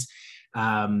Sultan's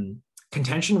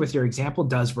contention with your example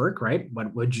does work, right?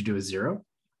 What would you do with 0?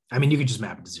 I mean, you could just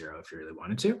map it to 0 if you really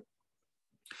wanted to.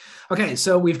 Okay,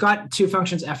 so we've got two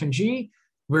functions f and g.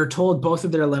 We're told both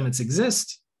of their limits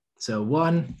exist. So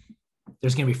one,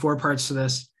 there's going to be 4 parts to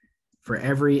this. For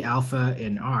every alpha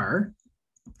in R,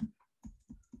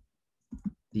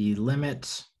 the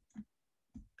limit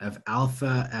of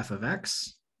alpha f of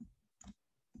x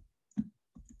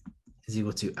is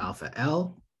equal to alpha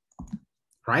L,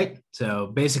 right? So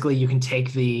basically you can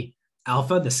take the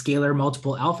alpha, the scalar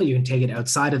multiple alpha, you can take it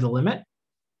outside of the limit.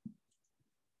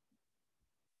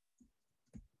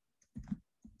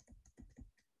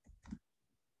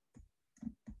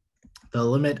 The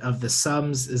limit of the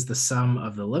sums is the sum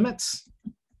of the limits.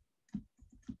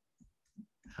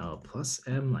 L plus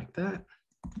m, like that.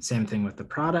 Same thing with the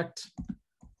product.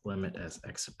 Limit as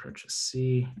x approaches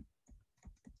c.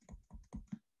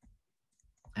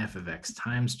 F of x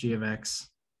times g of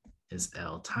x is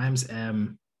L times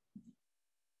m.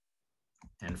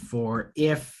 And for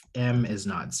if m is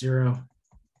not 0,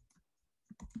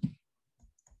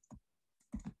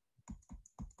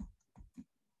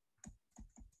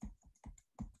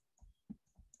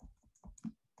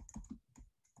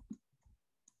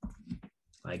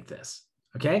 like this,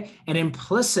 okay? And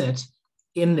implicit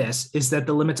in this is that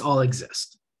the limits all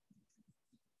exist.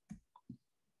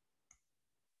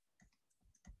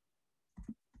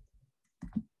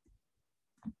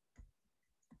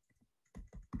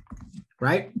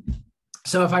 Right?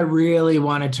 So if I really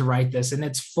wanted to write this in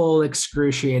its full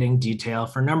excruciating detail,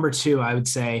 for number 2, I would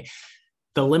say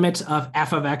the limit of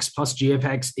f of x plus g of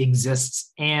x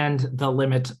exists, and the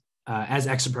limit as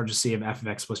x approaches c of f of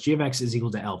x plus g of x is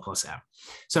equal to L plus m.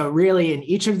 So really in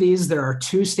each of these, there are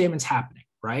 2 statements happening,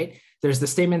 right? There's the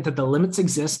statement that the limits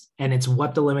exist, and it's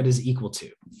what the limit is equal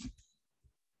to.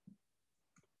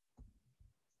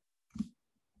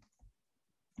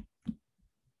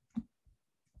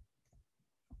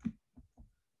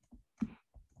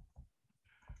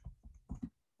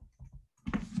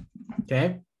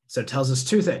 Okay, so it tells us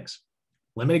 2 things: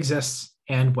 limit exists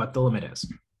and what the limit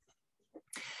is.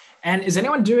 And is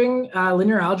anyone doing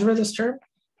linear algebra this term?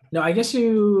 No, I guess if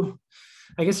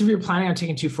you're planning on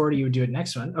taking 240, you would do it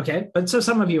next one. Okay, but so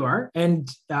some of you are. And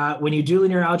when you do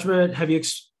linear algebra, have you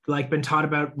been taught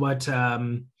about what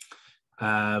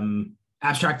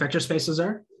abstract vector spaces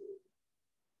are?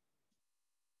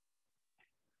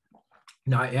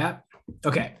 Not yet.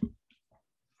 Okay.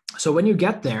 So when you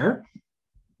get there,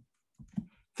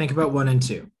 think about 1 and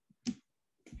 2.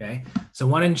 Okay. So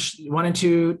 1 and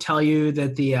 2 tell you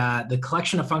that the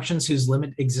collection of functions whose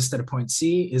limit exists at a point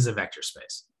C is a vector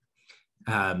space,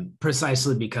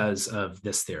 precisely because of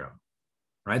this theorem,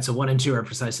 right? So 1 and 2 are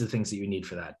precisely the things that you need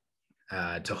for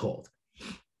that to hold.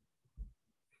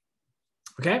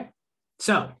 Okay.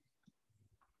 So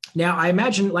now I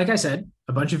imagine, like I said,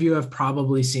 a bunch of you have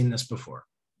probably seen this before,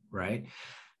 right?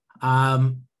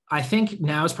 I think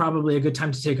now is probably a good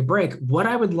time to take a break. What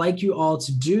I would like you all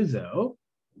to do, though,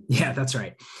 yeah, that's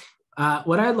right.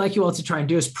 What I'd like you all to try and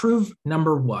do is prove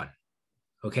number 1,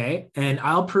 okay? And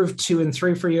I'll prove 2 and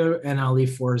 3 for you, and I'll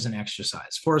leave 4 as an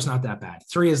exercise. 4 is not that bad.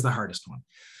 3 is the hardest one.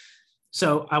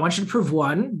 So I want you to prove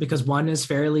 1 because 1 is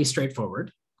fairly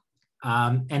straightforward.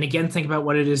 And again, think about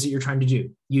what it is that you're trying to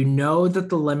do. You know that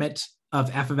the limit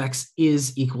of f of x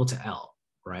is equal to L,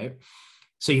 right?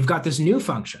 So you've got this new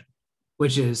function,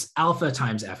 which is alpha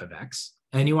times f of x,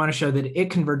 and you want to show that it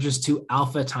converges to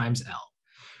alpha times L.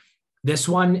 This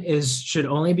one should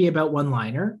only be about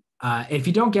one-liner. If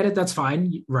you don't get it, that's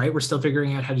fine, right? We're still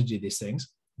figuring out how to do these things,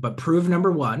 but prove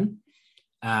number 1.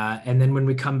 And then when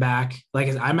we come back,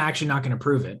 like I'm actually not going to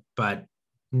prove it, but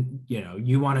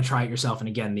you want to try it yourself. And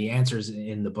again, the answers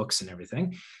in the books and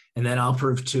everything. And then I'll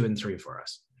prove 2 and 3 for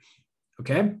us.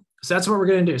 Okay. So that's what we're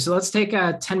going to do. So let's take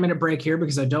a 10-minute break here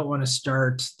because I don't want to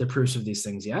start the proofs of these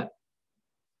things yet.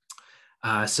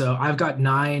 So I've got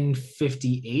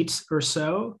 9:58 or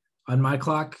so on my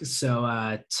clock. So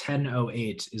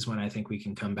 10:08 is when I think we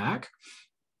can come back,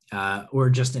 or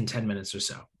just in 10 minutes or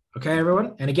so. Okay,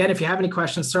 everyone. And again, if you have any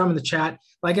questions, throw them in the chat.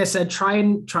 Like I said, try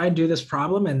and do this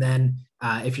problem. And then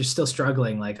if you're still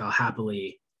struggling, like I'll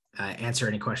happily answer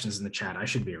any questions in the chat. I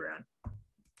should be around.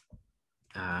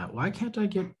 Why can't I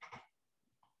get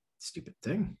stupid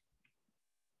thing?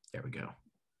 There we go.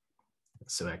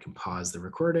 So I can pause the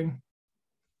recording.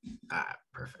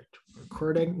 Perfect.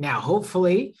 Recording. Now,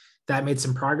 hopefully that made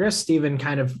some progress. Stephen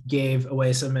kind of gave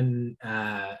away an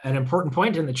important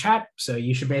point in the chat. So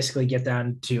you should basically get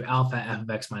down to alpha f of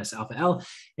x minus alpha L,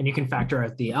 and you can factor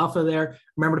out the alpha there.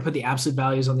 Remember to put the absolute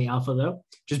values on the alpha though,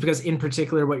 just because in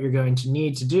particular, what you're going to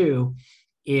need to do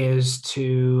is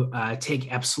to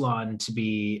take epsilon to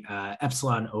be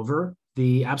epsilon over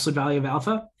the absolute value of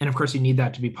alpha. And of course you need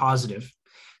that to be positive.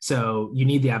 So you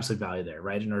need the absolute value there,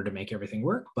 right, in order to make everything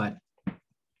work. But,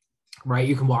 right,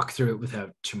 you can walk through it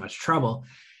without too much trouble.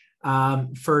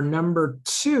 For number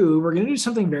 2, we're going to do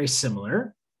something very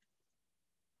similar.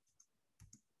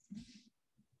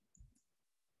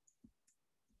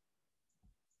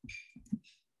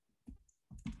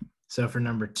 So for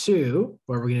number 2,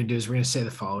 what we're going to do is we're going to say the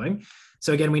following.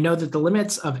 So again, we know that the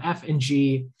limits of f and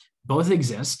g both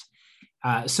exist.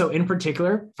 So in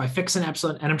particular, if I fix an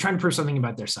epsilon, and I'm trying to prove something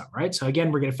about their sum, right? So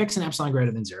again, we're going to fix an epsilon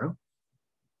greater than 0.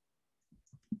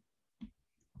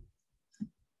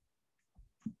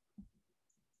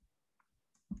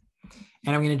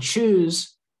 And I'm going to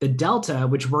choose the delta,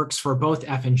 which works for both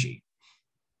f and g.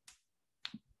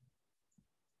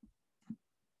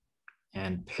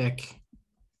 And pick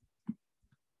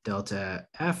delta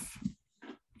f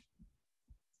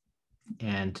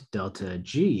and delta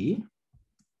g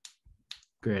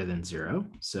greater than 0,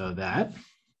 so that,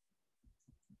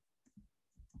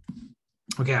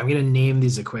 okay, I'm going to name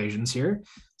these equations here.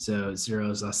 So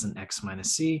 0 is less than x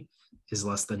minus c is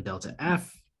less than delta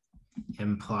f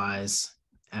implies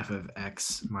f of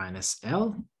x minus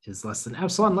L is less than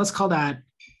epsilon. Let's call that, I'm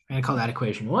going to call that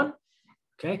equation 1.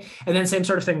 Okay, and then same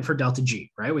sort of thing for delta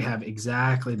g, right? We have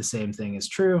exactly the same thing is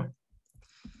true,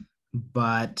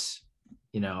 but,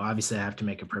 obviously I have to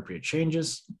make appropriate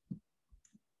changes.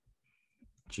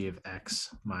 G of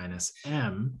x minus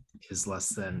m is less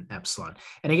than epsilon.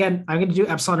 And again, I'm going to do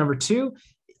epsilon over 2.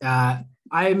 I'm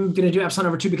going to do epsilon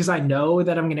over 2 because I know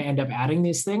that I'm going to end up adding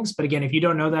these things. But again, if you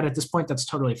don't know that at this point, that's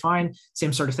totally fine.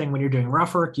 Same sort of thing when you're doing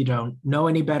rough work, you don't know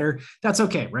any better. That's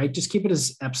okay, right? Just keep it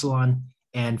as epsilon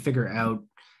and figure out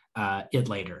it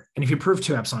later. And if you prove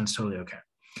 2 epsilon, it's totally okay.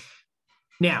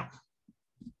 Now,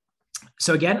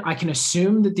 so again, I can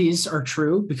assume that these are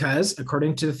true because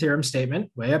according to the theorem statement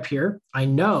way up here, I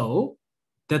know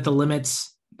that the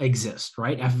limits exist,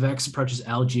 right? F of x approaches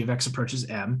L, G of x approaches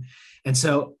M. And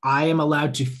so I am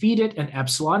allowed to feed it an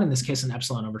epsilon, in this case, an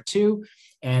epsilon over 2,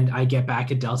 and I get back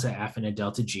a delta F and a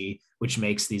delta G, which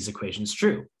makes these equations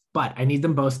true. But I need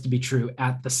them both to be true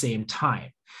at the same time.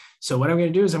 So what I'm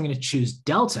going to do is I'm going to choose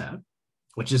delta,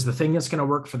 which is the thing that's going to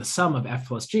work for the sum of F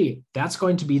plus G. That's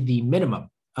going to be the minimum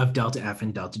of delta F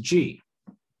and delta G.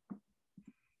 All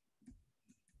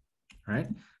right,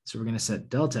 so we're going to set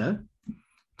delta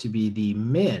to be the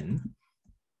min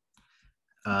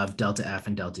of delta F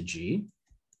and delta G.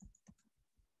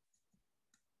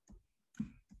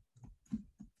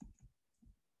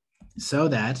 So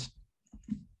that,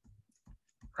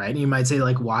 right, you might say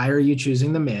like, why are you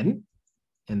choosing the min?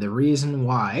 And the reason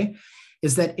why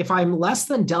is that if I'm less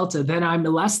than delta, then I'm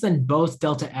less than both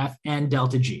delta F and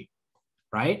delta G,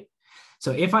 right?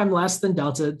 So if I'm less than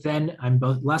delta, then I'm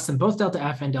less than both delta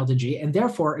F and delta G, and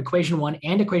therefore equation 1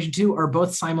 and equation 2 are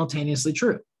both simultaneously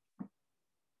true.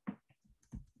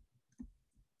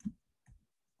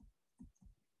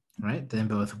 Right, then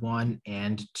both 1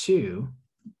 and 2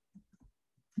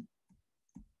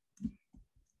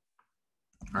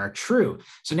 are true.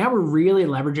 So now we're really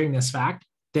leveraging this fact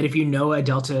that if you know a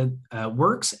delta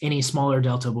works, any smaller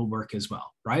delta will work as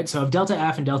well, right? So if delta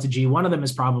F and delta G, one of them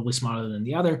is probably smaller than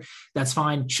the other, that's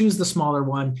fine. Choose the smaller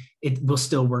one. It will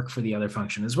still work for the other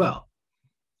function as well,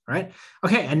 right?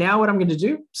 Okay, and now what I'm going to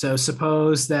do, so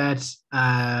suppose that,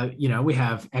 we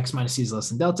have x minus c is less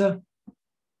than delta.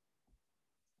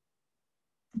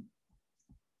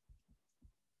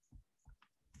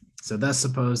 So thus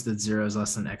suppose that 0 is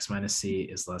less than x minus c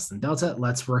is less than delta.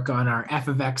 Let's work on our f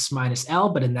of x minus L,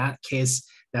 but in that case,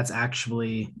 that's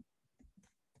actually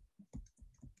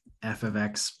f of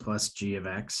x plus g of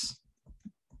x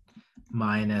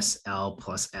minus L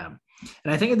plus m.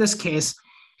 And I think in this case,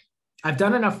 I've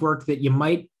done enough work that you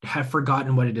might have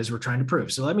forgotten what it is we're trying to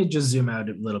prove. So let me just zoom out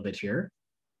a little bit here.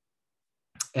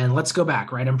 And let's go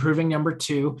back, right? I'm proving number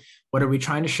 2. What are we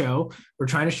trying to show? We're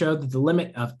trying to show that the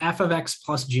limit of f of x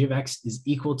plus g of x is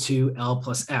equal to L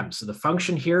plus m. So the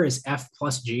function here is f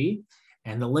plus g,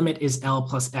 and the limit is L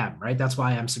plus m, right? That's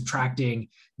why I'm subtracting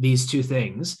these two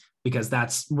things, because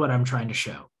that's what I'm trying to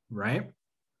show, right?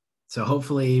 So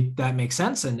hopefully that makes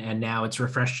sense. And now it's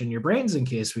refreshed in your brains in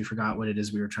case we forgot what it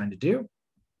is we were trying to do.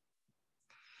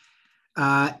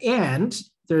 And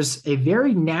there's a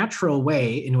very natural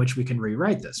way in which we can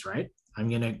rewrite this, right? I'm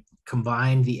going to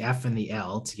combine the F and the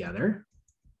L together.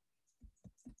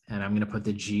 And I'm going to put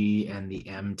the G and the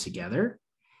M together.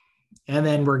 And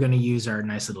then we're going to use our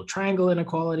nice little triangle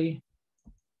inequality.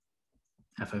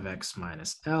 F of x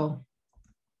minus L,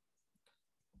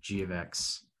 G of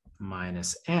x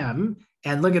minus M.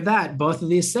 And look at that, both of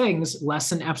these things less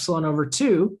than epsilon over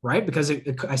 2, right? Because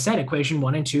I said equation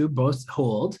 1 and 2 both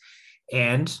hold.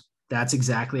 And that's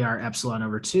exactly our epsilon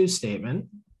over 2 statement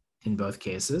in both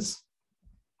cases.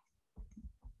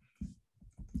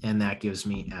 And that gives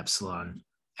me epsilon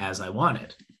as I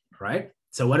wanted, right?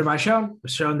 So what have I shown?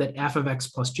 I've shown that f of x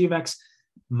plus g of x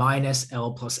minus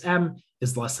L plus m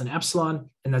is less than epsilon.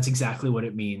 And that's exactly what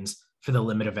it means for the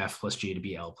limit of f plus g to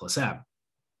be L plus m,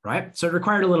 right? So it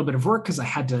required a little bit of work because I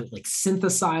had to like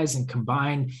synthesize and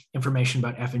combine information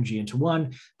about f and g into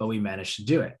one, but we managed to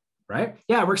do it, right?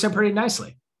 Yeah, it works out pretty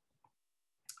nicely.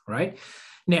 Right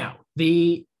now,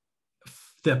 the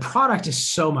product is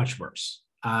so much worse.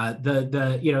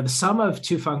 The sum of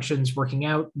two functions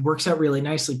works out really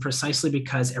nicely, precisely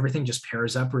because everything just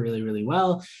pairs up really, really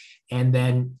well. And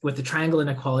then with the triangle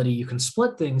inequality, you can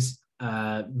split things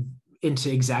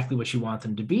into exactly what you want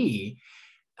them to be.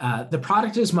 The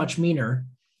product is much meaner,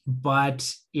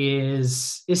 but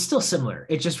is still similar.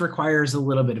 It just requires a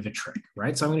little bit of a trick,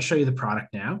 right? So I'm going to show you the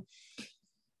product now.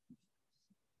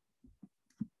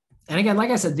 And again, like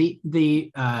I said,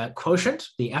 the quotient,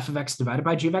 the f of x divided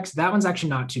by g of x, that one's actually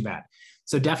not too bad.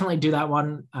 So definitely do that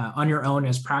one on your own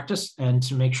as practice and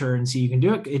to make sure and see you can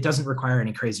do it. It doesn't require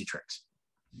any crazy tricks,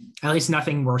 at least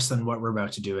nothing worse than what we're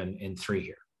about to do in 3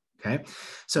 here, okay?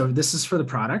 So this is for the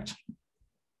product,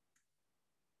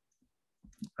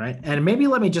 right? And maybe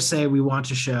let me just say we want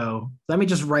to show, let me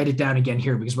just write it down again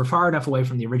here because we're far enough away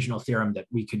from the original theorem that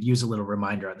we could use a little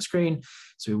reminder on the screen.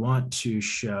 So we want to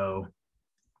show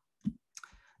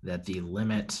that the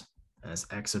limit as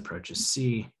x approaches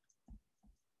c,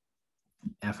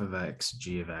 f of x,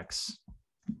 g of x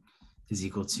is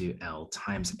equal to L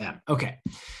times m. Okay,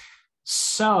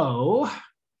 so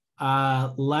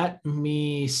let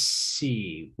me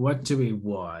see. What do we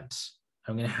want?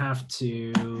 I'm going to have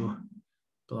to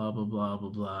blah, blah, blah, blah,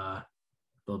 blah,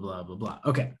 blah, blah, blah, blah.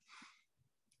 Okay,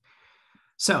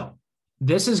 so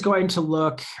this is going to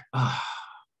look...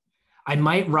 I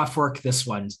might rough work this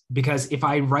one because if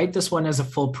I write this one as a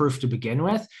full proof to begin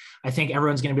with, I think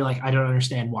everyone's going to be like, I don't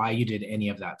understand why you did any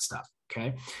of that stuff.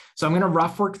 Okay. So I'm going to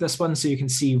rough work this one so you can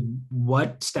see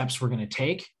what steps we're going to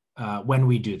take when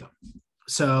we do them.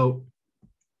 So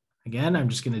again, I'm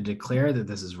just going to declare that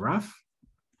this is rough.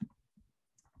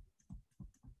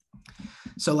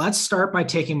 So let's start by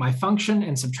taking my function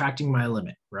and subtracting my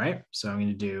limit, right? So I'm going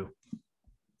to do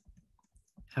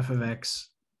f of x,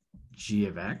 g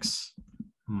of x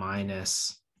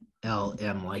minus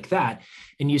LM like that.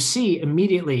 And you see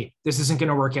immediately, this isn't going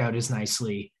to work out as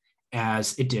nicely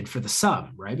as it did for the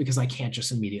sum, right? Because I can't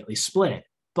just immediately split it.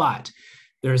 But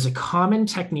there's a common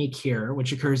technique here,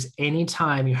 which occurs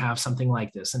anytime you have something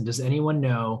like this. And does anyone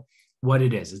know what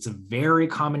it is? It's a very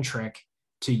common trick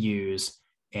to use.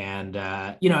 And,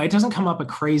 it doesn't come up a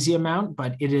crazy amount,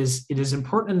 but it is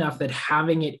important enough that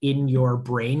having it in your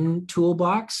brain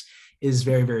toolbox is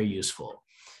very, very useful.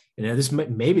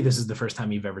 Maybe this is the first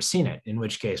time you've ever seen it, in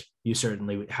which case you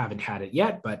certainly haven't had it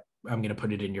yet, but I'm going to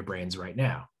put it in your brains right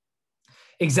now.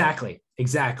 Exactly.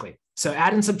 So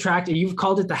add and subtract, you've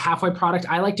called it the halfway product.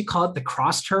 I like to call it the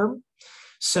cross term.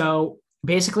 So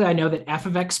basically I know that f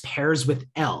of x pairs with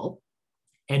L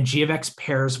and g of x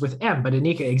pairs with M. But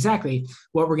Anika, exactly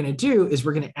what we're going to do is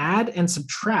we're going to add and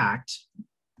subtract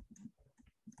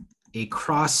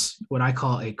what I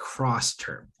call a cross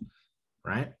term,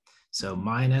 right? So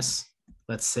minus,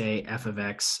 let's say f of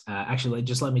x, actually,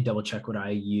 just let me double check what I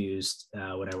used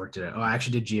when I worked it out. Oh, I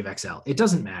actually did g of xl. It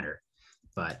doesn't matter,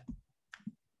 but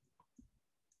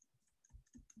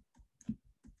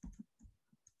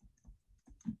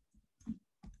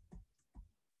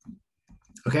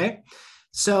okay.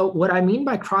 So what I mean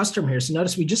by cross term here, so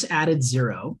notice we just added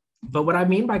 0, but what I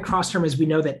mean by cross term is we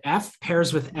know that f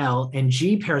pairs with L and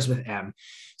g pairs with M.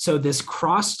 So this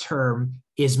cross term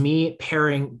is me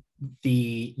pairing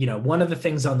one of the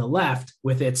things on the left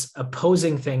with its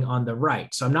opposing thing on the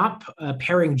right. So I'm not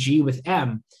pairing g with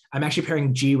M, I'm actually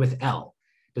pairing g with L.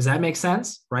 Does that make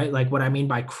sense, right? Like what I mean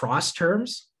by cross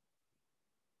terms,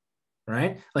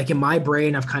 right? Like in my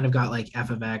brain, I've kind of got like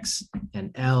f of x and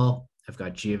L, I've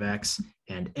got g of x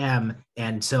and M.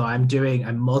 And so I'm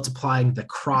multiplying the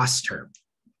cross term,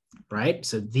 right?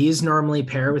 So these normally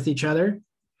pair with each other,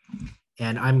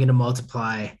 and I'm going to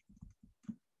multiply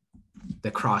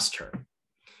the cross term.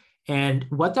 And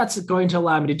what that's going to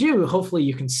allow me to do, hopefully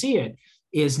you can see it,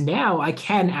 is now I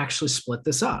can actually split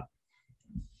this up.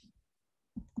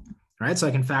 All right, so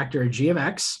I can factor g of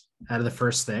x out of the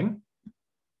first thing.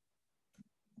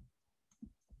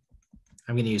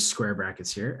 I'm going to use square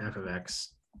brackets here, f of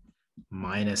x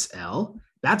minus L.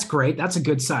 That's great. That's a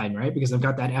good sign, right? Because I've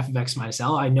got that f of x minus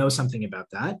L. I know something about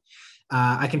that.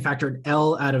 I can factor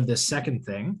L out of this second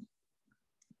thing.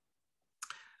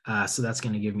 So that's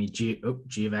going to give me g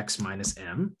of x minus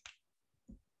M.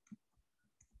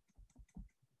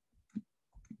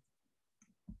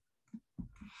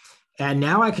 And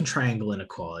now I can triangle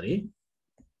inequality.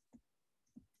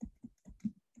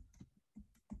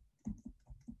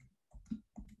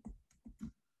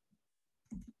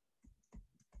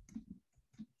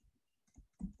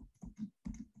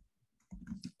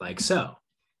 Like so.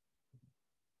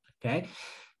 Okay.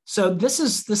 So this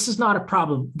is not a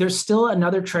problem. There's still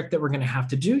another trick that we're going to have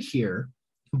to do here.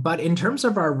 But in terms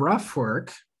of our rough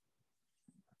work,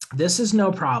 this is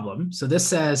no problem. So this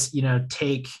says, we're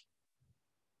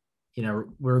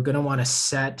going to want to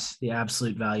set the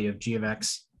absolute value of g of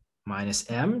x minus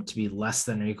M to be less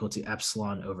than or equal to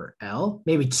epsilon over L,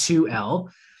 maybe 2L,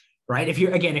 right? If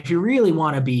you really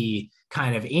want to be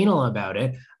kind of anal about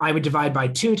it, I would divide by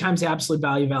 2 times the absolute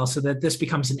value of L so that this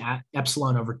becomes an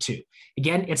epsilon over 2.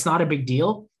 Again, it's not a big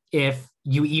deal if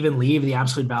you even leave the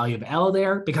absolute value of L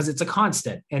there because it's a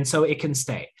constant. And so it can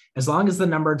stay. As long as the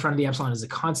number in front of the epsilon is a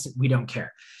constant, we don't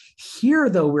care. Here,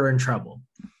 though, we're in trouble.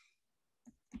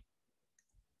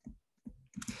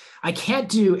 I can't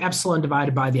do epsilon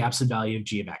divided by the absolute value of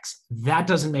g of x. That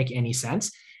doesn't make any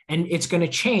sense. And it's going to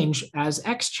change as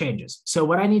x changes. So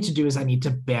what I need to do is I need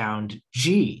to bound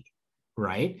g,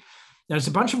 right? There's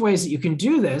a bunch of ways that you can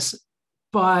do this,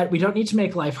 but we don't need to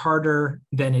make life harder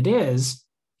than it is.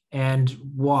 And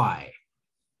why?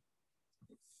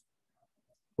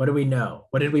 What do we know?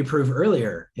 What did we prove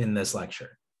earlier in this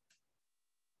lecture?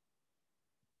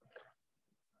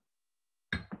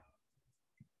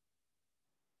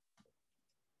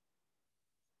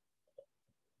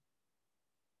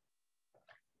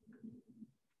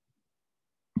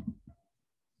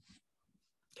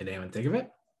 Can anyone think of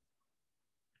it?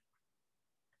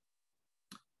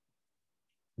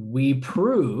 We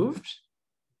proved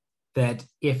that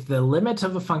if the limit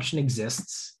of a function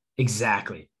exists,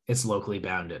 exactly, it's locally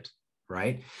bounded,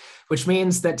 right? Which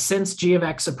means that since g of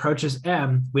x approaches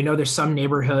M, we know there's some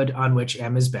neighborhood on which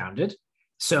M is bounded.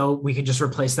 So we can just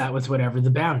replace that with whatever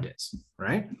the bound is,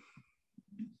 right?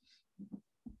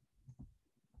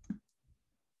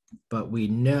 But we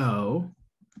know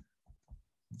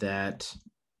that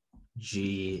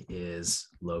G is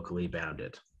locally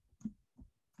bounded.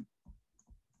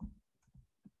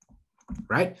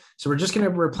 Right? So we're just going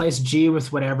to replace G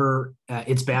with whatever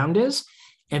its bound is.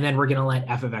 And then we're going to let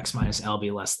f of x minus L be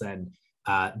less than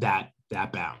that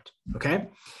bound, okay?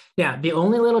 Now, the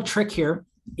only little trick here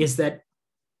is that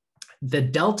the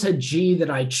delta G that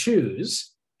I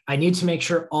choose, I need to make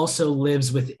sure also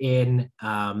lives within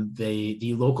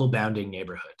the local bounding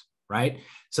neighborhood, right?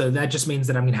 So that just means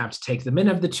that I'm going to have to take the min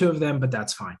of the two of them, but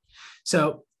that's fine.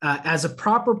 So as a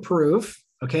proper proof,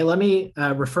 okay, let me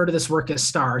refer to this work as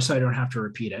star so I don't have to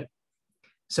repeat it.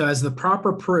 So as the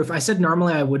proper proof, I said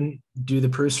normally I wouldn't do the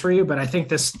proofs for you, but I think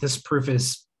this proof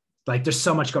is like, there's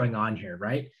so much going on here,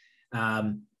 right?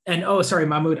 And oh, sorry,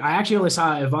 Mahmoud, I actually only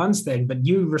saw Yvonne's thing, but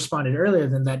you responded earlier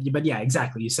than that. But yeah,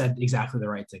 exactly. You said exactly the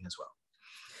right thing as well.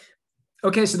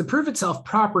 Okay, so the proof itself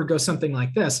proper goes something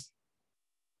like this.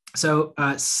 So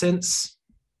since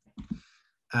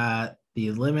the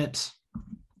limit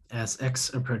as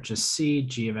x approaches c,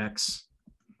 g of x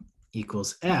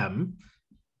equals m,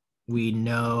 we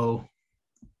know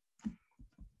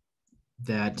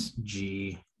that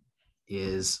G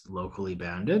is locally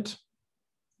bounded.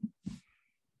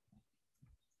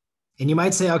 And you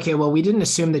might say, okay, well, we didn't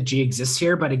assume that G exists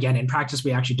here, but again, in practice,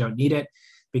 we actually don't need it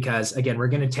because again, we're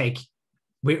going to take,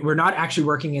 we're not actually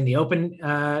working in the open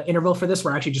interval for this.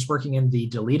 We're actually just working in the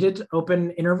deleted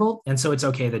open interval. And so it's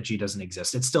okay that G doesn't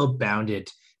exist. It's still bounded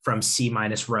from C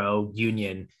minus rho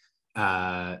union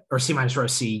or C minus rho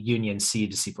C union C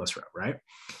to C plus rho, right?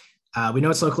 We know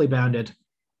it's locally bounded.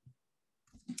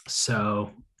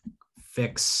 So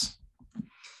fix,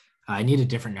 I need a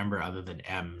different number other than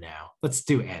M now. Let's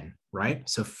do N, right?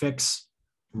 So fix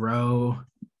rho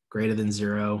greater than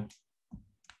 0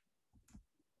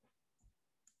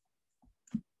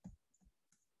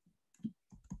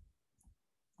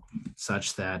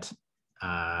 such that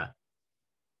right.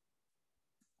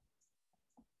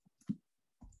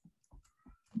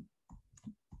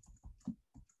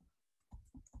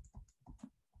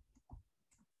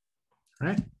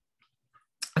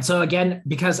 And so again,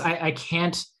 because I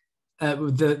can't,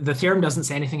 the theorem doesn't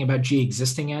say anything about G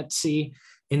existing at C.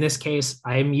 In this case,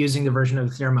 I'm using the version of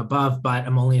the theorem above, but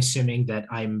I'm only assuming that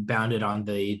I'm bounded on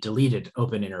the deleted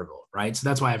open interval, right? So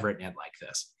that's why I've written it like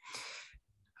this.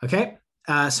 Okay,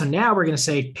 so now we're going to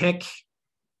say pick,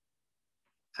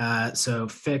 so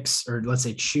fix, or let's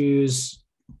say choose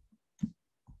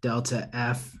delta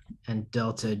F and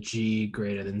delta G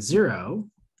greater than 0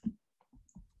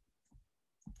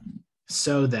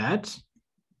 so that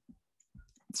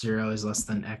 0 is less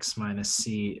than x minus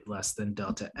c less than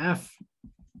delta F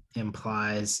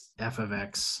implies f of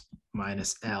x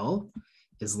minus L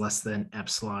is less than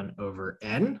epsilon over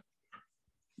n,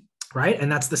 right? And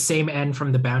that's the same n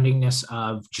from the boundingness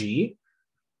of G.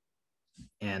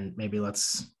 And maybe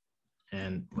let's,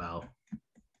 and well,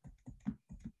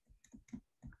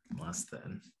 less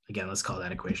than, again, let's call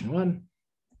that equation 1.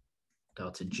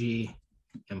 Delta G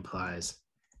implies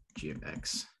G of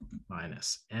x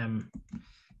minus m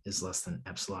is less than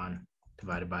epsilon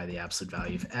divided by the absolute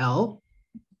value of L,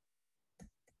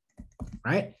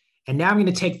 right? And now I'm going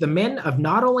to take the min of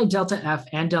not only delta F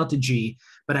and delta G,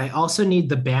 but I also need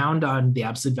the bound on the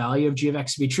absolute value of G of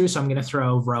x to be true. So I'm going to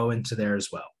throw rho into there as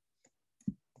well.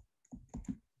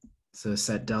 So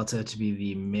set delta to be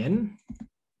the min.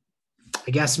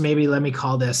 I guess maybe let me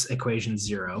call this equation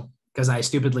 0 because I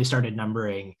stupidly started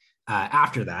numbering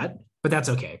after that, but that's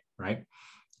okay, right?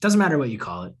 Doesn't matter what you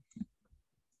call it.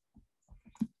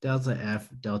 Delta F,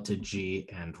 delta G,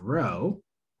 and rho.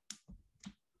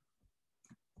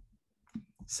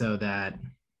 So that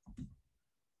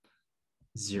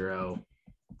 0,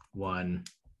 1,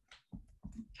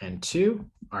 and 2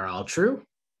 are all true.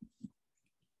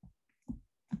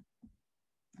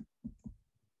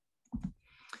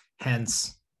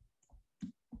 Hence,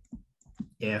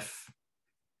 if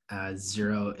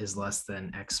 0 is less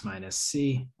than x minus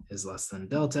c is less than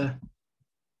delta,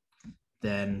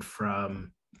 then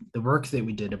from the work that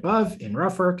we did above in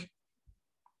rough work,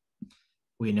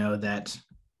 we know that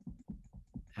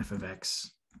f of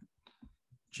x,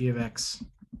 g of x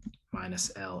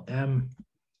minus Lm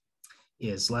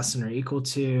is less than or equal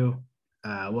to,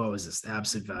 what was this, the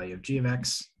absolute value of g of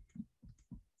x,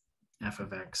 f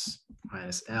of x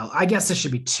minus L. I guess this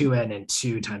should be 2n and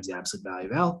 2 times the absolute value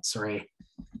of L. Sorry.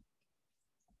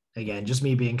 Again, just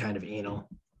me being kind of anal.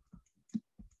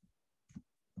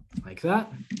 Like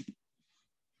that.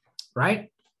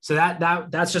 Right? So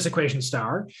that's just equation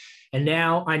star. And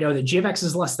now I know that g of x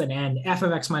is less than n, f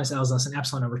of x minus L is less than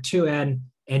epsilon over 2n,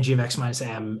 and g of x minus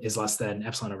m is less than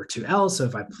epsilon over 2L. So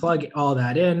if I plug all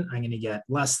that in, I'm going to get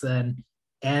less than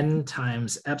n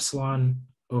times epsilon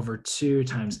over 2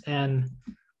 times n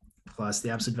plus the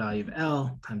absolute value of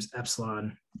L times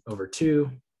epsilon over 2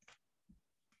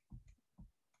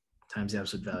 times the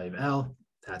absolute value of L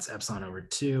That's epsilon over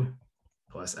 2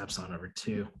 plus epsilon over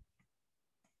 2,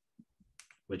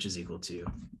 which is equal to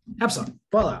epsilon.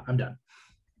 Voila, I'm done.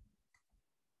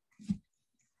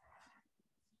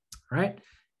 All right,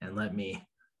 and let me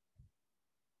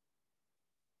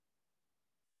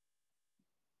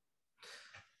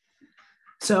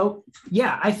so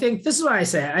yeah, I think this is what I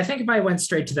say. I think if I went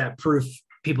straight to that proof,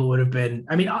 people would have been,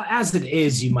 I mean, as it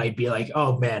is, you might be like,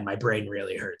 oh man, my brain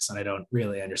really hurts and I don't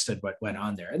really understood what went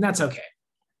on there. And that's okay.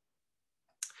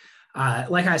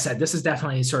 Like I said, this is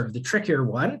definitely sort of the trickier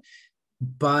one.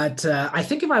 But I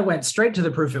think if I went straight to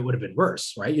the proof, it would have been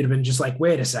worse, right? You'd have been just like,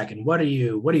 wait a second, what are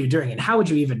you doing? And how would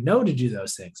you even know to do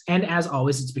those things? And as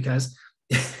always, it's because,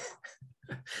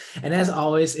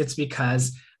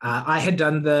 I had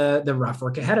done the rough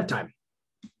work ahead of time.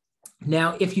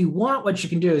 Now, if you want, what you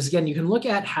can do is, again, you can look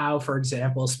at how, for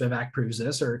example, Spivak proves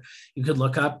this, or you could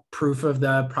look up proof of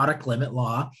the product limit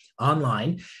law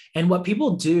online. And what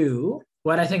people do,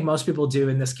 what I think most people do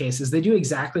in this case, is they do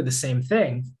exactly the same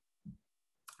thing,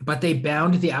 but they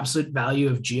bound the absolute value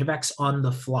of g of x on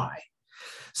the fly.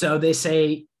 So they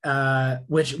say,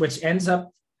 which ends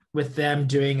up with them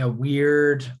doing a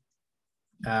weird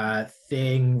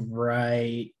thing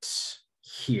right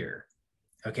here.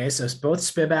 Okay, so it's both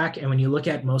Spivak, and when you look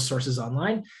at most sources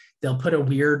online, they'll put a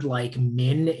weird like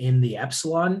min in the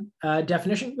epsilon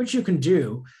definition, which you can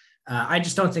do. I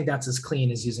just don't think that's as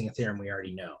clean as using a theorem we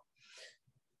already know.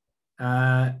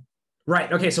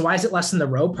 Right, okay, so why is it less than the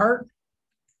row part?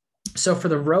 So for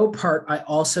the row part, I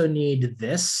also need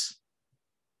this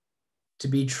to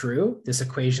be true, this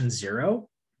equation 0,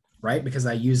 right? Because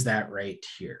I use that right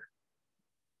here.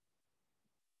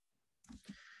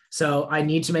 So I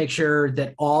need to make sure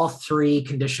that all three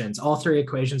conditions, all three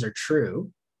equations are true,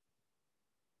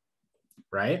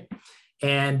 right?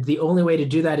 And the only way to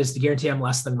do that is to guarantee I'm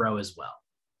less than rho as well.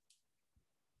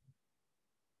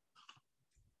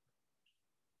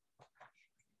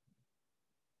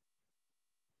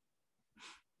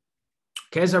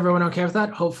 Okay, is everyone okay with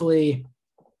that? Hopefully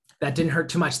that didn't hurt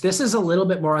too much. This is a little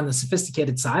bit more on the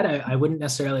sophisticated side. I wouldn't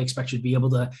necessarily expect you to be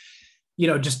able to,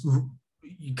 just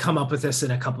come up with this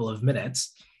in a couple of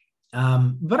minutes.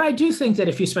 But I do think that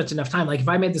if you spent enough time, like if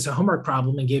I made this a homework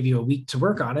problem and gave you a week to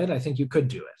work on it, I think you could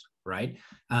do it, right?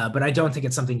 But I don't think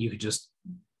it's something you could just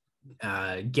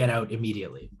get out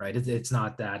immediately, right? It's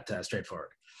not that straightforward.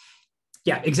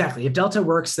 Yeah, exactly. If delta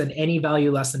works, then any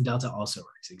value less than delta also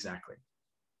works, exactly.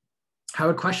 How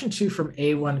would question 2 from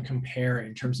A1 compare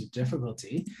in terms of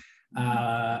difficulty?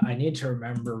 I need to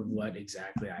remember what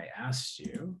exactly I asked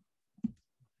you.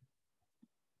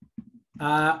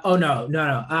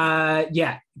 No.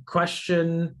 Yeah,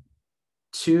 question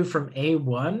 2 from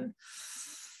A1.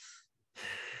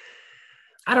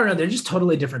 I don't know. They're just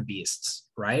totally different beasts,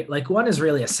 right? Like one is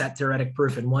really a set theoretic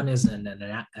proof and one is an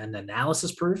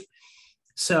analysis proof.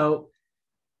 So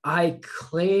I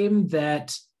claim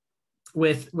that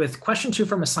with question 2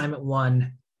 from assignment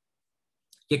 1,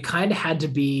 you kind of had to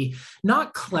be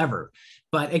not clever,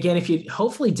 but again, if you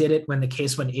hopefully did it when the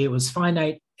case when A was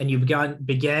finite and you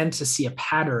began to see a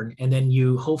pattern, and then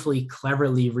you hopefully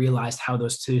cleverly realized how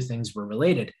those two things were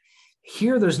related.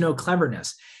 Here, there's no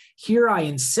cleverness. Here, I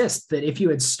insist that if you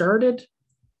had started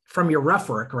from your rough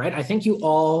work, right? I think you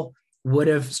all would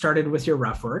have started with your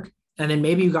rough work, and then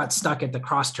maybe you got stuck at the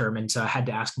cross term and so had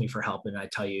to ask me for help, and I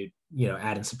tell you,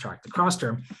 add and subtract the cross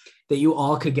term, that you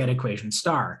all could get equation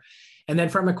star. And then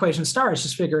from equation star, it's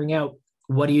just figuring out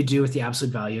what do you do with the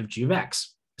absolute value of g of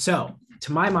x. So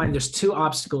to my mind, there's two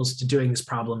obstacles to doing this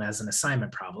problem as an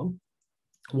assignment problem.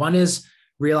 One is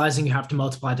realizing you have to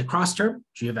multiply the cross term,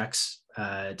 g of x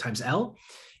times L,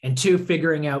 and 2,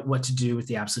 figuring out what to do with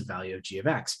the absolute value of g of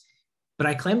x. But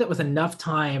I claim that with enough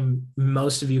time,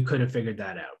 most of you could have figured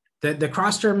that out. The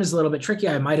cross term is a little bit tricky.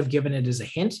 I might have given it as a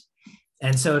hint.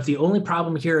 And so if the only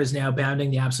problem here is now bounding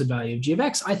the absolute value of g of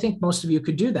x, I think most of you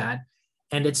could do that.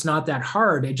 And it's not that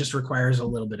hard. It just requires a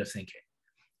little bit of thinking,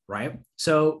 right?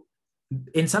 So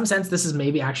in some sense, this is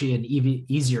maybe actually an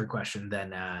easier question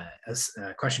than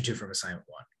question 2 from assignment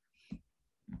 1.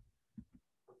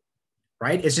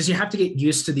 Right? It's just you have to get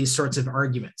used to these sorts of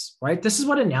arguments, right? This is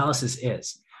what analysis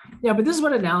is. Yeah, but this is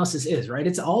what analysis is, right?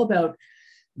 It's all about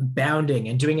bounding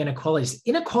and doing inequalities.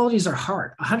 Inequalities are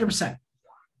hard, 100%.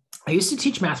 I used to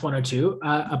teach Math 102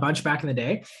 a bunch back in the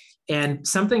day, and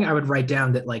something I would write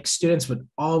down that like students would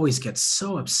always get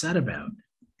so upset about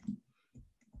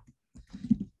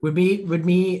would be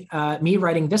me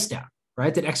writing this down,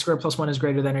 right? That x squared plus 1 is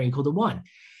greater than or equal to 1.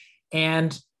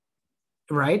 And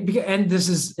right, and this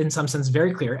is in some sense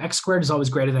very clear. X squared is always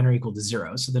greater than or equal to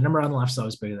 0. So the number on the left is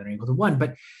always greater than or equal to 1.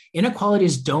 But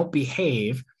inequalities don't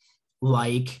behave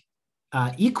like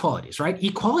equalities, right?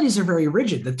 Equalities are very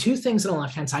rigid. The two things on the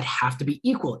left-hand side have to be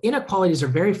equal. Inequalities are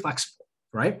very flexible,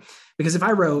 right? Because if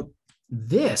I wrote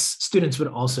this, students would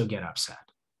also get upset,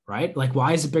 right? Like,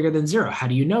 why is it bigger than 0? How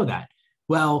do you know that?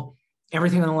 Well,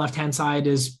 everything on the left-hand side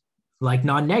is like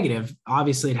non-negative.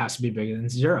 Obviously, it has to be bigger than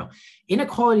 0.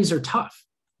 Inequalities are tough,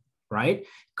 right?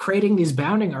 Creating these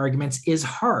bounding arguments is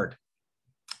hard.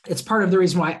 It's part of the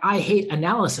reason why I hate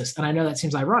analysis. And I know that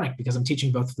seems ironic because I'm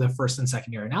teaching both the first and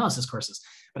second year analysis courses,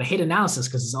 but I hate analysis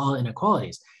because it's all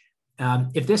inequalities.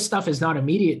 If this stuff is not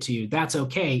immediate to you, that's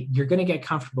okay. You're going to get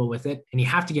comfortable with it, and you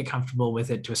have to get comfortable with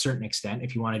it to a certain extent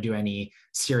if you want to do any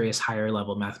serious higher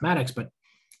level mathematics. But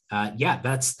yeah,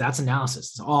 that's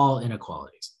analysis. It's all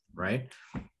inequalities, right?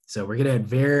 So we're going to get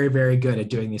very, very good at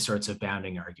doing these sorts of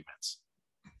bounding arguments.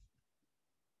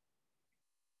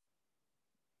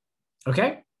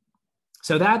 Okay.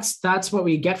 So that's what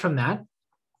we get from that.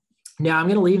 Now I'm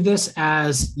going to leave this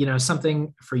as, you know,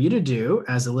 something for you to do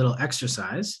as a little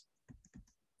exercise.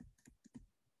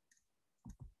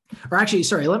 Or actually,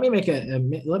 sorry, let me make a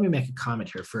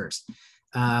comment here first.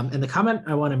 And the comment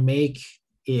I want to make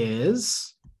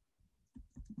is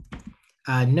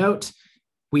note,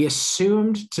 we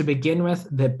assumed to begin with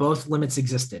that both limits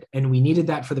existed, and we needed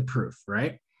that for the proof,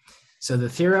 right? So the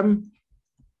theorem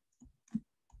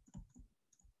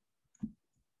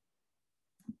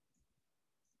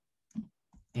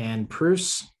and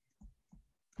proofs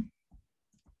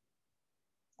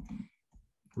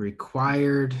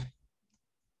required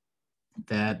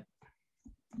that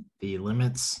the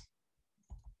limits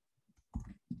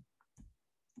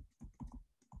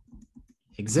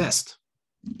exist,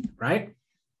 right?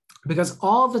 Because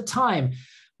all the time,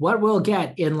 what we'll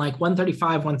get in like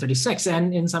 135, 136,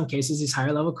 and in some cases, these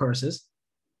higher level courses,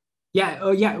 that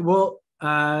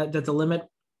the limit,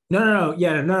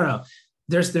 no.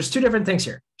 There's two different things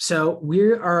here. So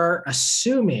we are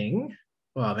assuming,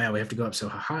 oh man, we have to go up so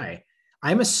high.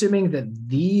 I'm assuming that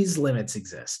these limits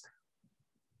exist,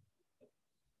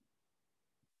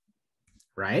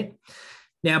 right?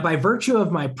 Now, by virtue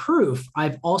of my proof,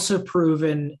 I've also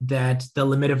proven that the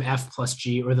limit of f plus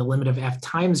g, or the limit of f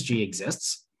times g,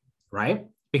 exists, right?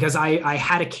 Because I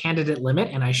had a candidate limit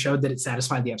and I showed that it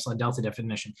satisfied the epsilon delta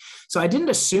definition. So I didn't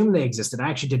assume they existed. I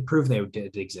actually did prove they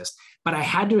did exist, but I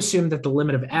had to assume that the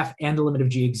limit of f and the limit of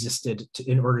g existed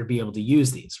in order to be able to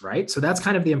use these, right? So that's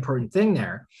kind of the important thing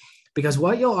there, because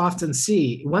what you'll often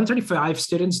see, 135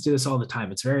 students do this all the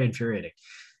time. It's very infuriating.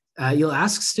 You'll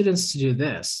ask students to do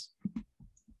this.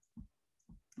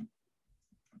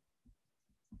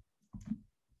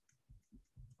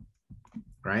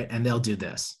 Right? And they'll do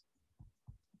this.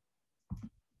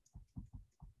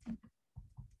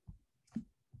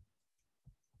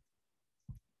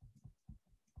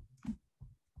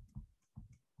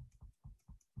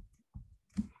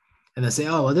 And they say,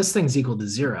 oh, well, this thing's equal to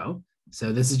 0.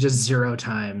 So this is just 0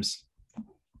 times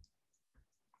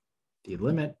the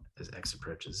limit as x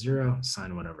approaches 0,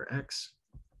 sine 1 over x.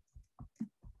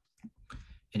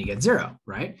 And you get 0,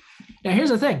 right? Now, here's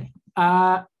the thing.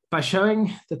 By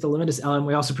showing that the limit is ln,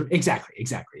 we also prove, exactly,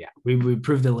 yeah. We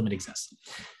prove the limit exists.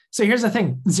 So here's the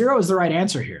thing. 0 is the right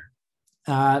answer here.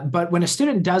 But when a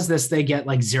student does this, they get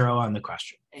like 0 on the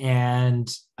question.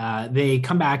 And they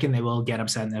come back and they will get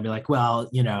upset and they'll be like, well,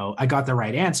 you know, I got the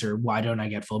right answer. Why don't I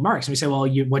get full marks? And we say, well,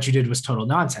 what you did was total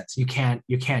nonsense. You can't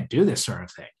do this sort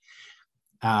of thing.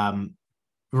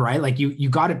 Right? Like you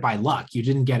got it by luck. You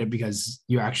didn't get it because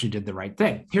you actually did the right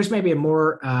thing. Here's maybe a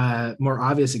more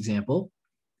obvious example.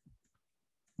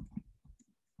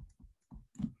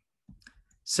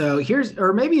 So here's,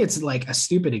 or maybe it's like a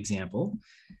stupid example.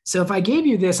 So if I gave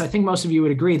you this, I think most of you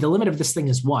would agree the limit of this thing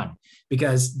is 1,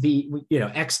 because the, you know,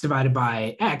 x divided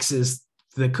by x is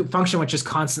the function which is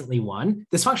constantly 1.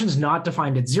 This function is not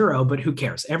defined at 0, but who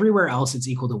cares? Everywhere else it's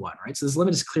equal to 1, right? So this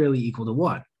limit is clearly equal to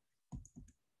 1.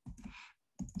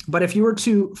 But if you were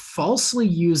to falsely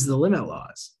use the limit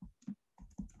laws,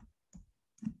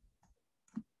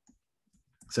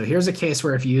 so here's a case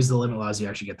where if you use the limit laws, you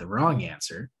actually get the wrong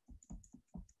answer.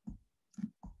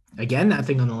 Again, that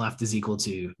thing on the left is equal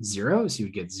to 0. So you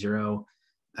would get 0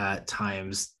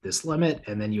 times this limit.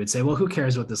 And then you would say, well, who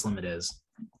cares what this limit is?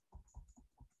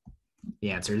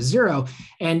 The answer is 0.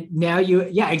 And now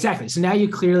yeah, exactly. So now you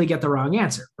clearly get the wrong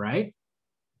answer, right?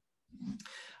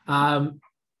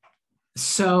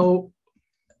 So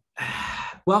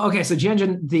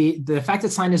Jianjun, the fact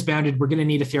that sine is bounded, we're going to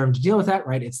need a theorem to deal with that,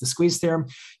 right? It's the squeeze theorem.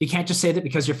 You can't just say that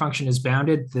because your function is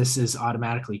bounded, this is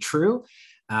automatically true.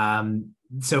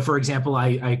 So for example,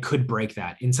 I could break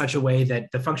that in such a way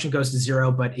that the function goes to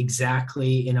 0, but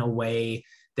exactly in a way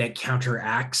that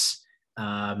counteracts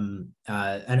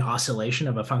an oscillation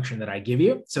of a function that I give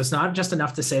you. So it's not just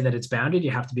enough to say that it's bounded.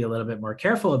 You have to be a little bit more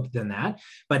careful than that.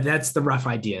 But that's the rough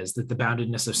idea, is that the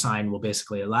boundedness of sign will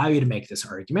basically allow you to make this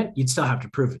argument. You'd still have to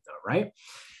prove it though, right?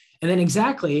 And then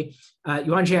exactly,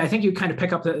 Yuanjie, I think you kind of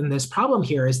pick up in this problem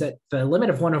here is that the limit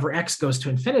of 1 over x goes to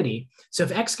infinity. So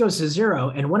if x goes to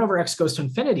 0 and 1 over x goes to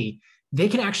infinity, they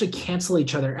can actually cancel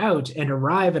each other out and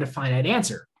arrive at a finite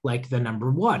answer, like the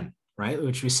number 1, right?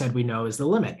 Which we said we know is the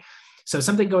limit. So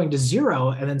something going to 0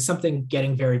 and then something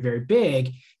getting very, very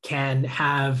big can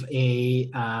have a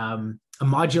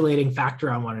modulating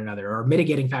factor on one another, or a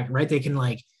mitigating factor, right? They can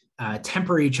like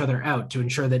temper each other out to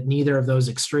ensure that neither of those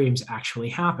extremes actually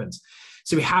happens.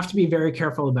 So we have to be very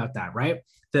careful about that, right?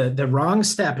 The wrong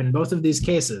step in both of these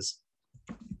cases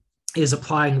is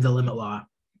applying the limit law.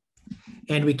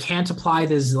 And we can't apply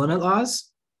these limit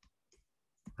laws,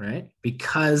 right?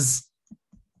 Because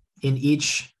in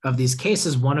each of these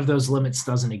cases, one of those limits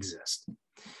doesn't exist.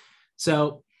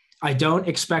 So I don't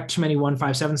expect too many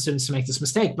 157 students to make this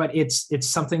mistake, but it's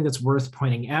something that's worth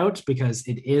pointing out because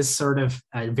it is sort of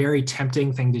a very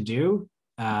tempting thing to do,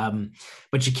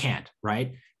 but you can't,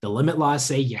 right? The limit laws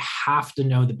say you have to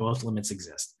know that both limits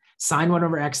exist. Sine 1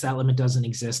 over x, that limit doesn't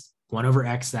exist. 1 over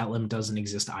x, that limit doesn't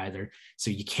exist either. So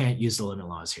you can't use the limit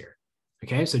laws here.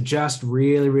 Okay, so just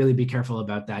really, really be careful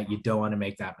about that. You don't want to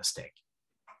make that mistake.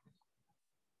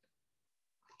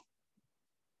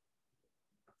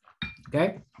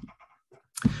 Okay,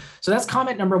 so that's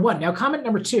comment number 1. Now comment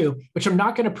number 2, which I'm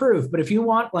not going to prove, but if you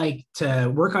want like to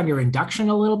work on your induction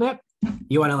a little bit,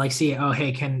 you want to like see, oh,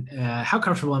 hey, how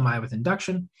comfortable am I with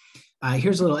induction?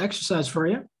 Here's a little exercise for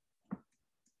you.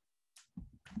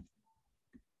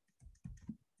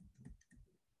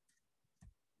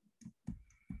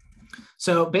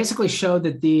 So basically show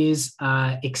that these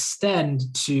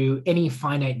extend to any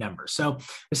finite number. So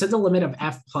we said the limit of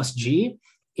f plus g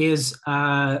is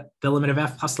the limit of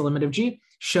f plus the limit of g.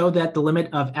 Show that the limit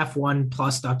of f1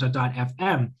 plus ...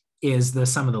 fm is the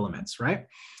sum of the limits, right?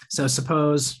 So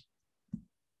suppose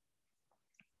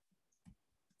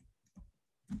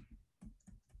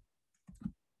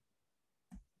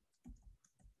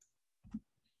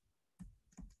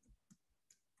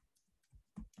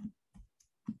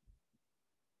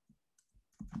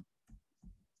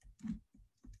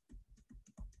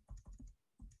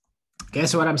okay,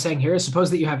 so what I'm saying here is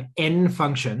suppose that you have n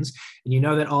functions and you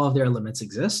know that all of their limits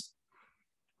exist.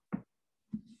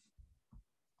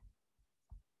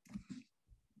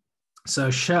 So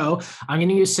show, I'm going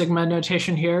to use sigma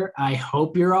notation here. I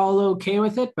hope you're all okay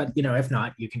with it, but if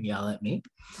not, you can yell at me.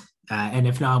 And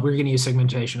if not, we're going to use sigma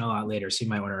notation a lot later, so you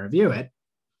might want to review it.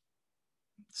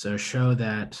 So show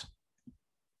that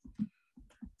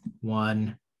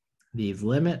 1, the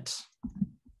limit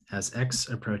as x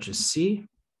approaches c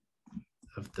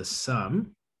of the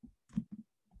sum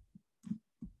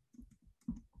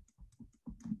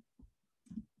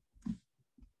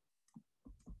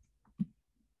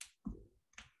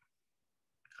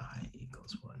I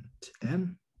equals 1 to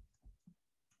n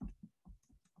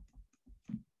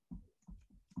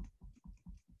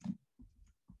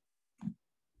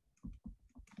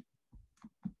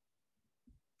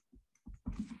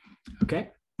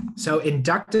okay, so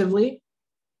inductively,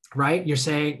 right?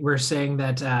 We're saying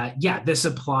that, yeah, this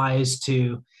applies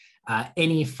to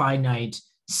any finite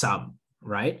sum,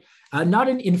 right? Not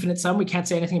an infinite sum. We can't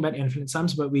say anything about infinite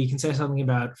sums, but we can say something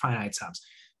about finite sums.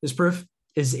 This proof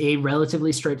is a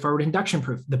relatively straightforward induction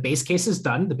proof. The base case is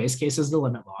done. The base case is the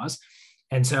limit laws.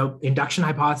 And so induction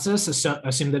hypothesis,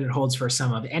 assume that it holds for a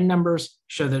sum of n numbers,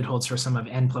 show that it holds for a sum of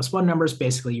n plus 1 numbers.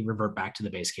 Basically, you revert back to the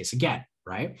base case again,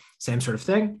 right? Same sort of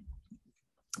thing.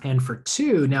 And for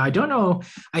 2, now I don't know,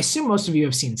 I assume most of you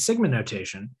have seen sigma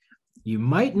notation. You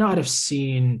might not have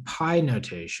seen pi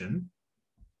notation,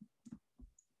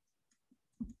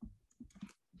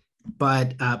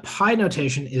 but pi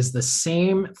notation is the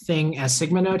same thing as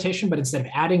sigma notation, but instead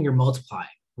of adding, you're multiplying,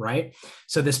 right?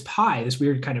 So this pi, this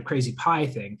weird kind of crazy pi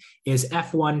thing, is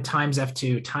f1 times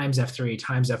f2 times f3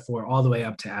 times f4 all the way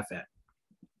up to fn.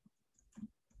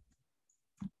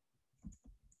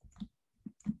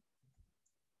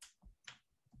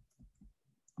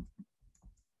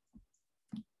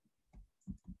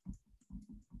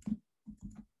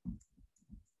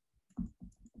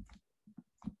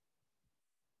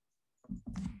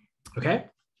 Okay.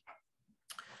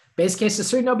 Base case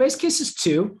is 3. No, base case is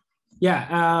 2.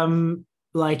 Yeah.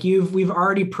 Like we've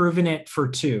already proven it for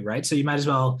 2, right? So you might as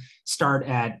well start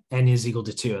at n is equal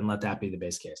to 2 and let that be the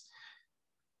base case.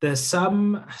 The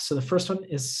sum, so the first one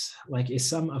is like a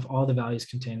sum of all the values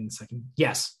contained in the second.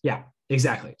 Yes. Yeah.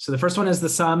 exactly. So the first one is the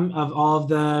sum of all of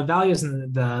the values,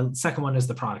 and the second one is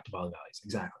the product of all the values.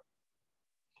 Exactly.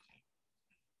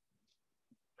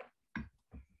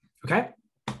 Okay.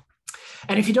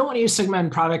 And if you don't want to use sigma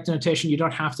and product notation, you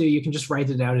don't have to. You can just write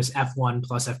it out as F1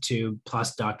 plus F2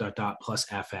 plus ... plus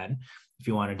Fn. If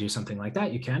you want to do something like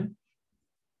that, you can.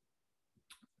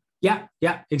 Yeah,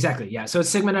 exactly. Yeah. So it's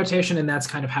sigma notation, and that's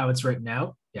kind of how it's written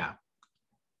out. Yeah.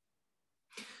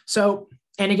 So,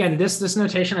 and again, this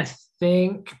notation, I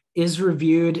think, is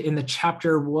reviewed in the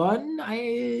chapter 1.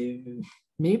 I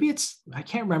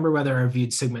can't remember whether I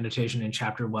reviewed sigma notation in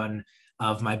chapter 1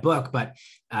 of my book, but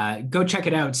go check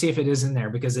it out, see if it is in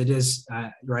there, because it is,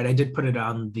 right, I did put it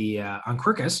on the on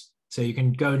Quirkus, so you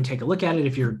can go and take a look at it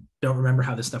if you don't remember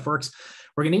how this stuff works.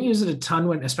 We're going to use it a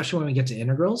ton, especially when we get to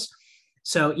integrals.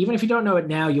 So even if you don't know it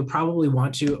now, you'll probably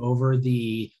want to, over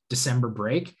the December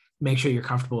break, make sure you're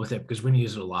comfortable with it, because we're going to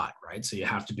use it a lot, right? So you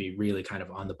have to be really kind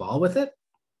of on the ball with it.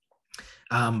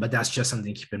 But that's just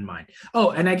something to keep in mind.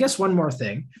 Oh, and I guess one more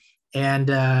thing. And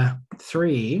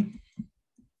 3,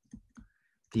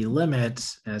 the limit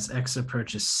as x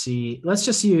approaches c, let's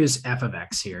just use f of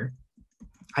x here.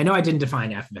 I know I didn't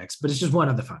define f of x, but it's just one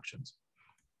of the functions.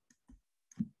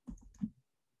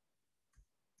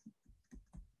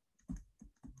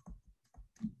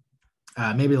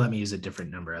 Maybe let me use a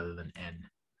different number other than n.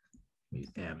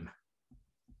 Use m.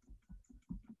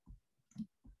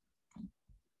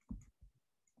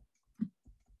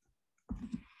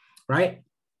 Right?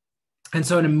 And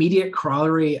so an immediate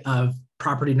corollary of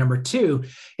property number 2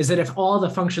 is that if all the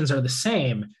functions are the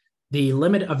same, the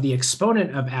limit of the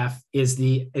exponent of f is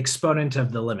the exponent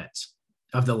of the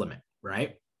limit,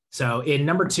 right? So in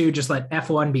number 2, just let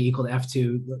f1 be equal to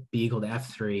f2 be equal to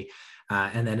f3,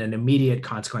 and then an immediate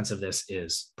consequence of this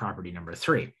is property number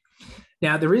 3.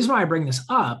 Now, the reason why I bring this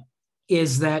up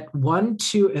is that 1,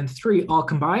 2, and 3 all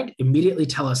combined immediately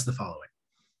tell us the following.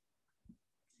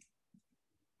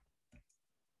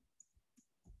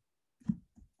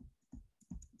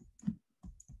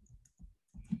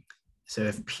 So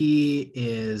if P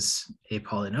is a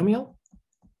polynomial,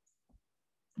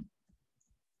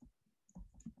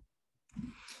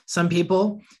 some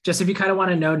people, just if you kind of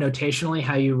want to know notationally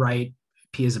how you write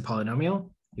P as a polynomial,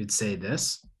 you'd say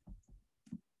this,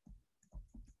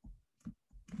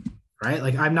 right?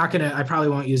 Like I probably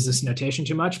won't use this notation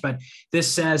too much, but this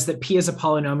says that P is a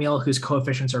polynomial whose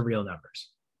coefficients are real numbers,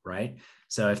 right?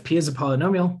 So if P is a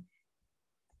polynomial,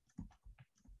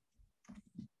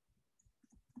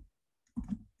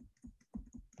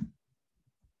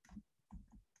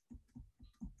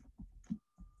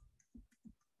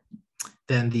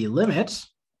 then the limit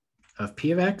of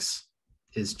P of x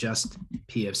is just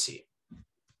P of c.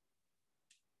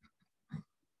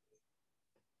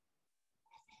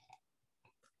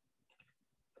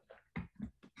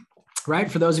 Right?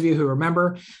 For those of you who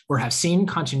remember or have seen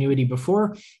continuity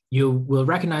before, you will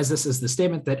recognize this as the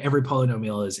statement that every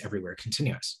polynomial is everywhere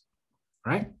continuous,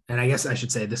 right? And I guess I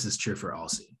should say this is true for all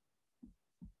c.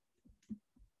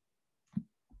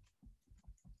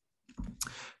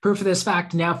 Proof of this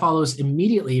fact now follows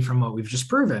immediately from what we've just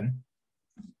proven.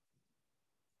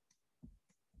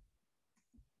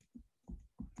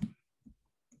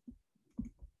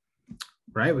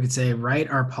 Right? We could say write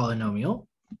our polynomial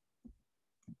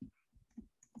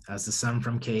as the sum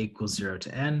from k equals 0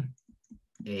 to n,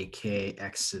 a k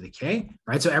x to the k,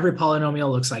 right? So every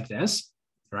polynomial looks like this,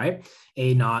 right?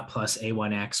 A naught plus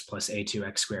a1x plus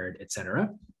a2x squared, etc.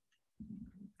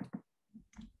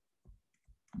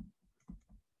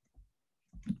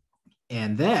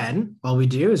 And then all we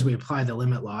do is we apply the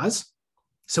limit laws.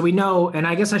 So we know, and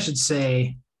I guess I should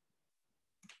say,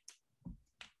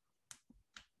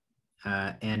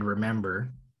 and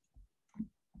remember,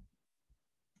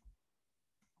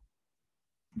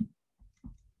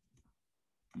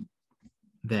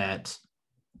 that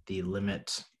the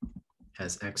limit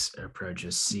as x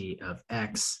approaches c of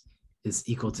x is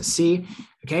equal to c.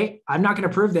 Okay, I'm not going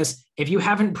to prove this. If you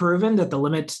haven't proven that the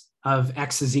limit of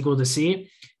x is equal to c,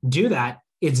 do that.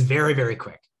 It's very, very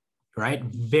quick, right?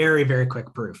 Very, very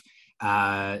quick proof.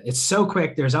 It's so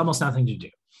quick, there's almost nothing to do.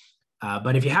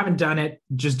 But if you haven't done it,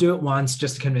 just do it once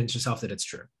just to convince yourself that it's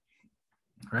true,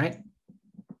 right?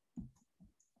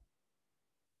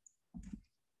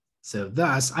 So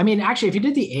thus, I mean, actually, if you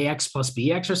did the ax plus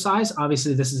b exercise,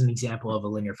 obviously this is an example of a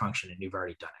linear function and you've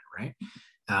already done it, right?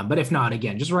 But if not,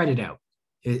 again, just write it out.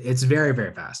 It's very,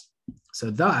 very fast.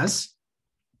 So thus,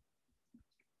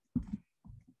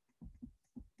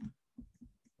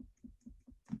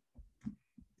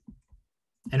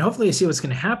 and hopefully you see what's going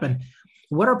to happen.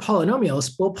 What are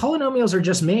polynomials? Well, polynomials are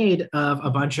just made of a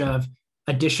bunch of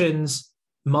additions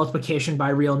multiplication by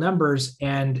real numbers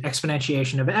and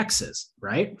exponentiation of x's,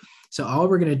 right? So all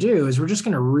we're going to do is we're just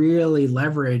going to really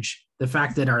leverage the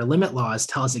fact that our limit laws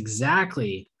tell us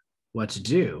exactly what to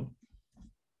do.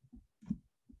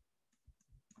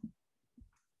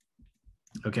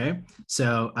 Okay,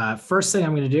 so first thing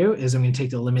I'm going to do is I'm going to take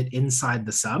the limit inside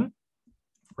the sum,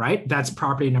 right? That's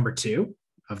property number 2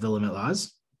 of the limit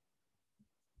laws.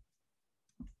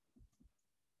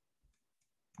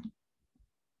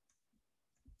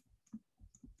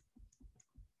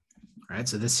 All right,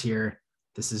 so this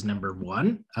is number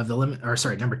 1 of the limit, or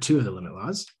sorry, number 2 of the limit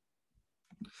laws.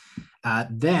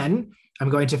 Then I'm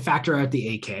going to factor out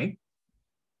the AK.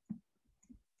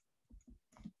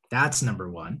 That's number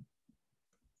 1.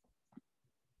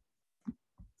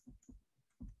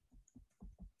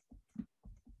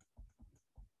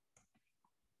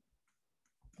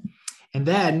 And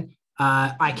then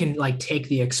I can like take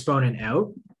the exponent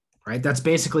out, right? That's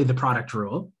basically the product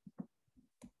rule.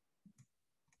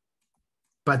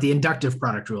 But the inductive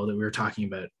product rule that we were talking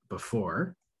about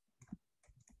before.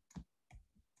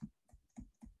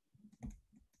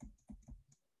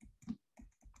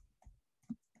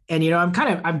 And,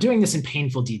 I'm doing this in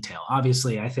painful detail.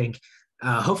 Obviously, I think,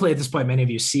 hopefully at this point, many of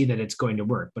you see that it's going to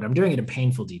work, but I'm doing it in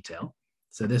painful detail.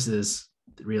 So this is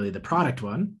really the product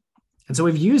one. And so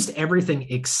we've used everything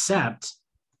except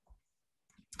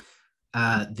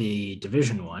the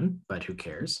division one, but who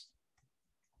cares?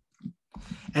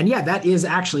 And yeah, that is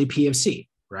actually P of C,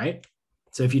 right?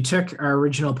 So if you took our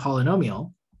original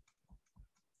polynomial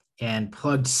and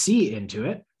plugged C into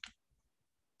it,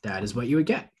 that is what you would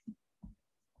get.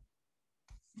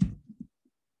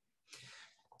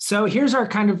 So here's our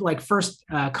kind of like first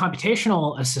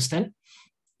computational assistant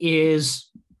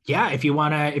is, yeah, if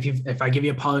I give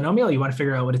you a polynomial, you want to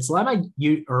figure out what its lemma,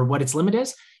 what its limit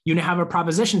is, you have a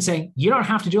proposition saying you don't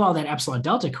have to do all that epsilon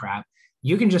delta crap.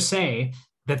 You can just say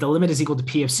that the limit is equal to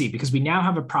P of C, because we now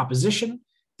have a proposition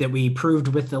that we proved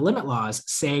with the limit laws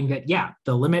saying that, yeah,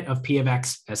 the limit of P of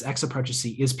X as X approaches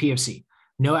C is P of C.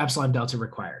 No epsilon delta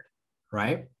required,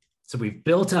 right? So we've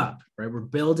built up, right? We're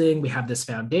building, we have this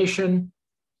foundation,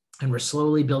 and we're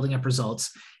slowly building up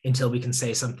results until we can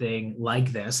say something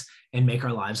like this and make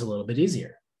our lives a little bit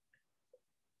easier.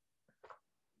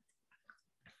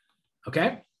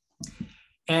 Okay?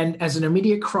 And as an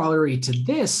immediate corollary to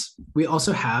this, we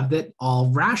also have that all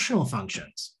rational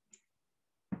functions,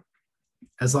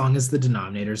 as long as the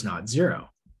denominator is not 0.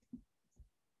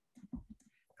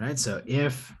 Right? So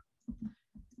if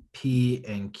P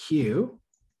and Q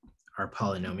are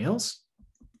polynomials,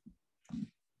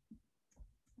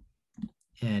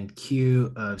 and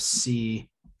Q of C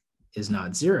is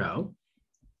not 0,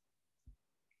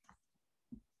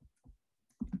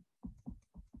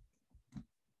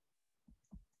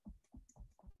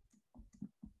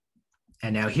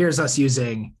 and now here's us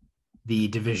using the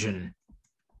division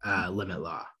limit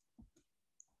law,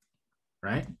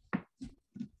 right?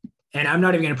 And I'm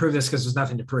not even going to prove this because there's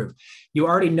nothing to prove. You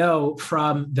already know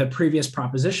from the previous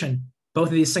proposition, both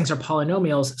of these things are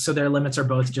polynomials, so their limits are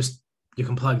both just, you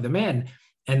can plug them in.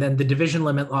 And then the division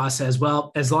limit law says,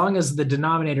 well, as long as the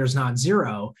denominator is not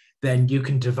 0, then you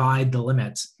can divide the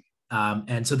limits.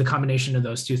 And so the combination of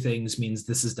those two things means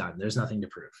this is done. There's nothing to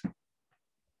prove.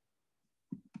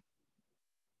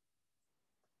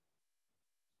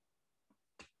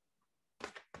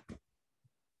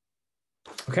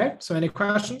 Okay, so any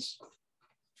questions?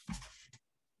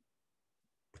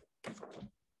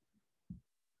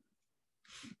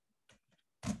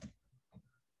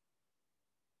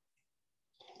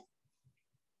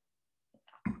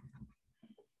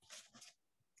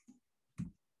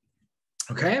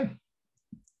 Okay.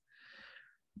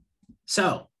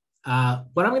 So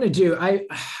what I'm going to do, I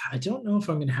don't know if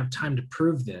I'm going to have time to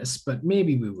prove this, but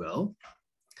maybe we will.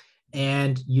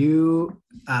 And you,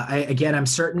 I'm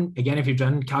certain, again, if you've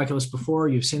done calculus before,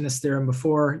 you've seen this theorem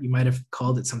before, you might have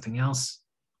called it something else.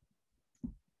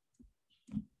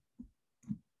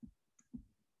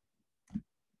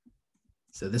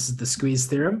 So this is the squeeze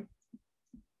theorem.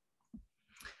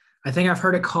 I think I've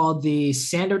heard it called the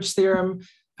sandwich theorem.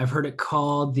 I've heard it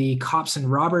called the Cops and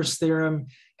Robbers theorem.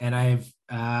 And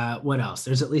what else?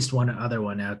 There's at least one other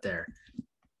one out there.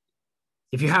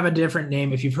 If you have a different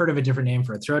name, if you've heard of a different name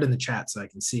for it, throw it in the chat so I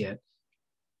can see it.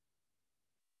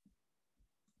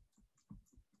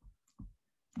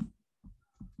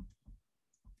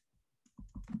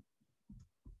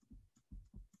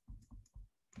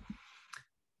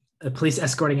 Police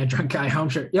escorting a drunk guy home.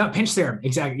 Sure. Yeah, pinch theorem.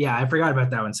 Exactly. Yeah, I forgot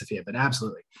about that one, Sophia, but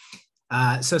absolutely.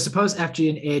 So suppose F, G,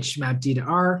 and H map D to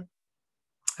R,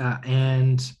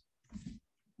 and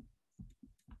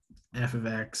f of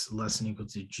x less than or equal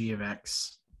to g of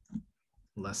x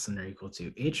less than or equal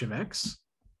to h of x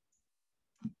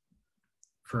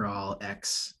for all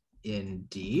x in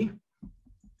D.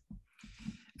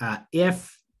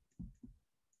 If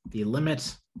the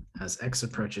limit as x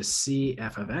approaches c,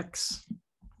 f of x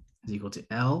is equal to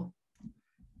L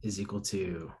is equal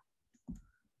to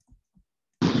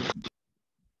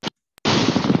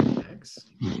x.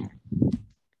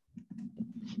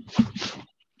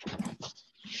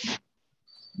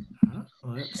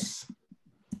 Whoops.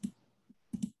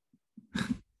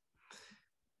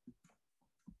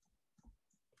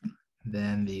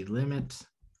 Then the limit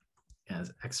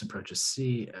as x approaches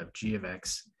c of g of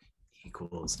x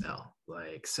equals L,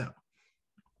 like so.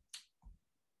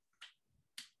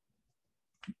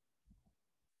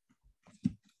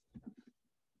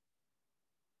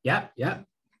 Yeah.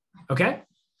 Okay.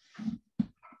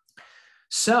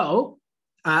 So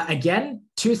again,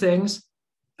 two things.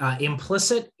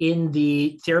 Implicit in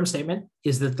the theorem statement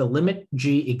is that the limit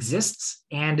g exists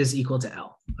and is equal to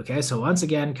L. Okay, so once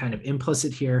again, kind of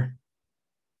implicit here.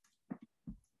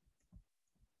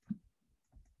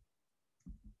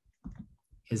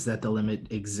 Is that the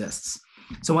limit exists.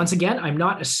 So once again, I'm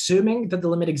not assuming that the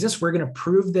limit exists. We're going to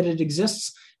prove that it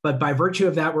exists. But by virtue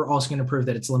of that, we're also going to prove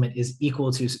that its limit is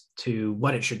equal to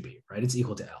what it should be, right? It's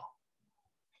equal to L.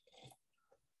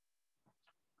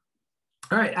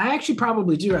 All right, I actually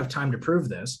probably do have time to prove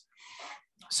this.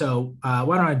 So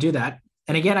why don't I do that?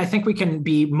 And again, I think we can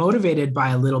be motivated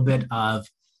by a little bit of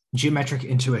geometric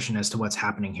intuition as to what's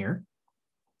happening here.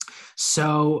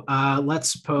 So let's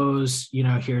suppose,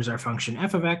 here's our function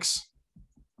f of x.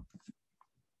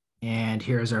 And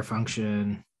here's our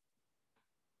function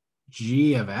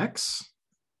g of x.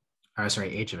 Or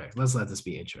sorry, h of x. Let's let this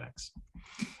be h of x.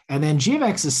 And then g of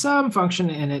x is some function,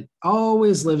 and it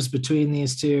always lives between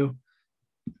these two.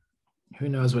 Who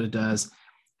knows what it does?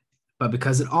 But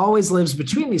because it always lives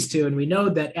between these two, and we know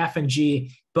that f and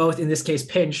g both, in this case,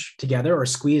 pinch together or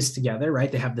squeeze together,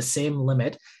 right? They have the same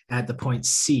limit at the point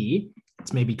C.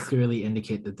 Let's maybe clearly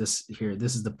indicate that this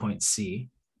is the point C,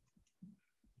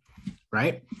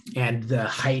 right? And the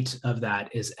height of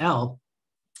that is L.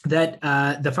 That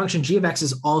the function g of x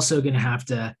is also going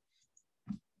to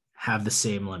have the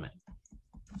same limit,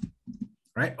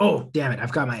 right? Oh, damn it.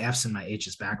 I've got my f's and my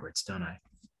h's backwards, don't I?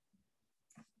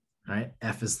 Right?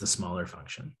 F is the smaller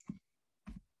function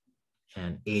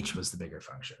and h was the bigger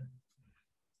function.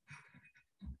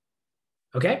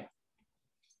 Okay.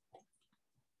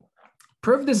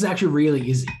 Proof this is actually really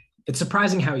easy. It's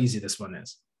surprising how easy this one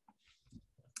is.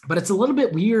 But it's a little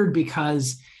bit weird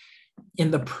because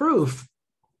in the proof,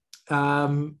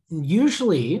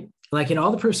 usually, like in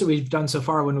all the proofs that we've done so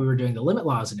far when we were doing the limit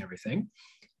laws and everything,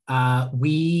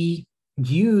 we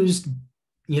used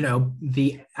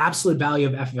the absolute value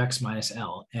of f of x minus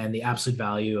L and the absolute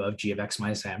value of g of x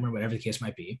minus m, or whatever the case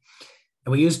might be.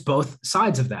 And we used both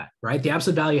sides of that, right? The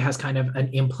absolute value has kind of an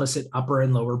implicit upper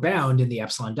and lower bound in the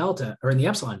epsilon delta, or in the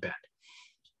epsilon band.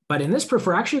 But in this proof,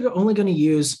 we're actually only going to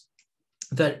use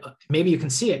maybe you can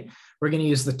see it. We're going to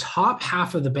use the top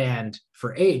half of the band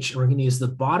for h, and we're going to use the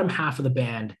bottom half of the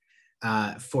band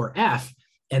for f.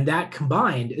 And that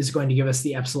combined is going to give us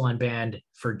the epsilon band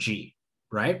for g.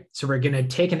 Right? So we're going to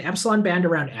take an epsilon band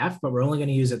around f, but we're only going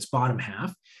to use its bottom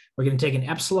half. We're going to take an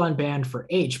epsilon band for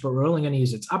h, but we're only going to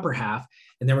use its upper half.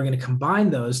 And then we're going to combine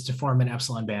those to form an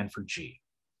epsilon band for g.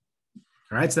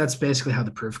 All right, so that's basically how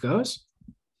the proof goes.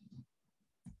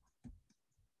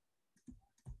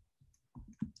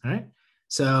 All right,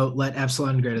 so let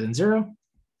epsilon greater than 0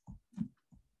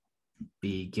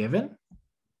 be given.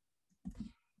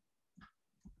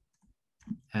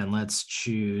 And let's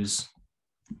choose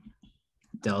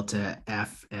delta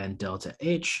f and delta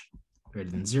h greater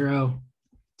than 0,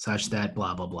 such that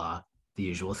blah, blah, blah, the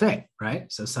usual thing,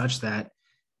 right? So such that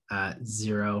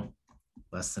 0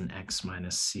 less than x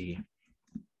minus c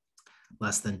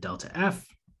less than delta f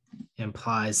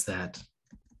implies that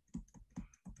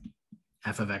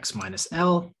f of x minus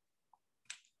L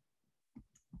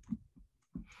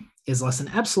is less than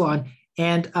epsilon.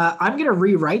 And I'm going to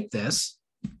rewrite this.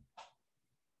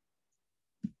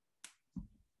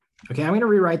 Okay, I'm going to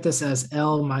rewrite this as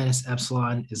L minus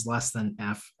epsilon is less than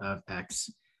f of x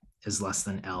is less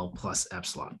than L plus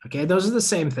epsilon. Okay, those are the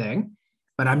same thing,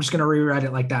 but I'm just going to rewrite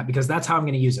it like that because that's how I'm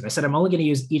going to use it. I said I'm only going to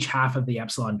use each half of the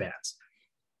epsilon bands.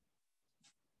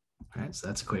 All right, so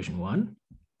that's equation 1.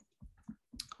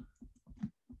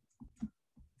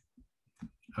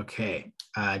 Okay,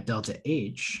 delta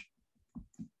h.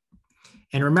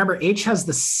 And remember, h has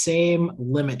the same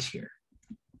limit here.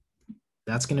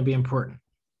 That's going to be important.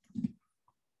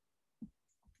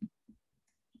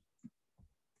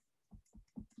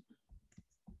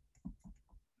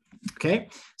 Okay,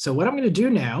 so what I'm going to do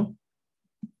now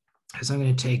is I'm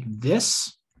going to take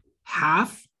this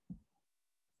half,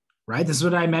 right? This is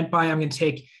what I meant by I'm going to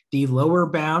take the lower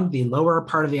bound, the lower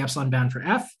part of the epsilon band for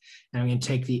F, and I'm going to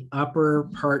take the upper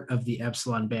part of the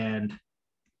epsilon band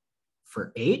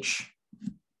for H,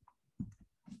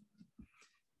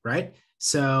 right?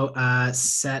 So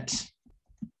set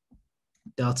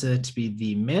delta to be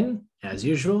the min, as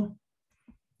usual,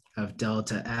 of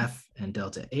delta F and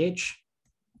delta H.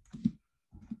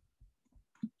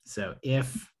 So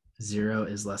if 0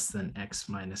 is less than x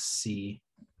minus c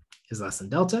is less than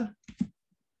delta,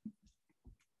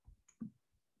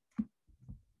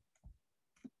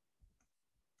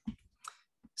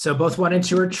 so both 1 and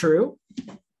 2 are true.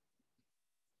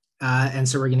 And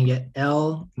so we're going to get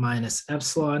L minus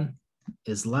epsilon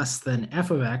is less than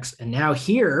f of x. And now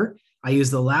here, I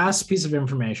use the last piece of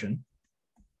information.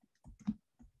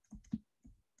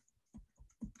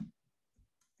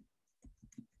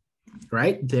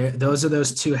 Right? Those are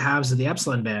those two halves of the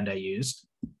epsilon band I used.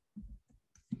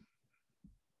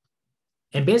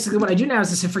 And basically what I do now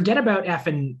is to forget about f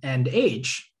and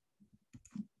h.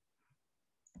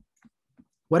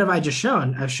 What have I just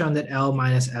shown? I've shown that L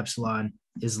minus epsilon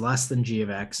is less than g of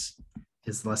x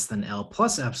is less than L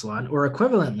plus epsilon, or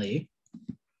equivalently,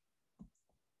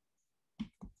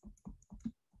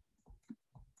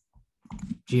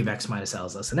 g of x minus L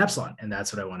is less than epsilon. And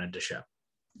that's what I wanted to show,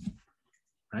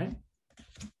 right?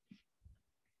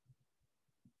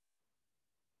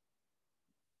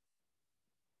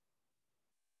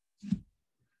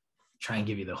 Try and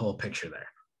give you the whole picture there.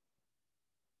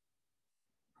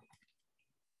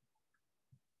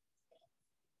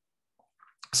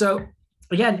 So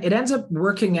again, it ends up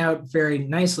working out very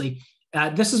nicely.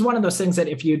 This is one of those things that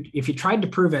if you tried to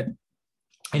prove it,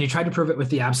 and you tried to prove it with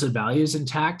the absolute values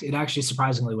intact, it actually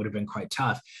surprisingly would have been quite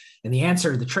tough. And the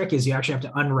answer, the trick is you actually have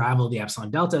to unravel the epsilon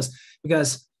deltas,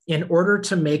 because in order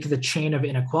to make the chain of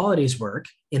inequalities work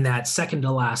in that second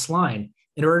to last line,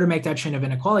 in order to make that chain of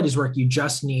inequalities work, you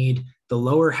just need the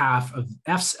lower half of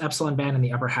F's epsilon band and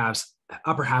the upper half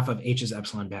of H's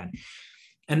epsilon band.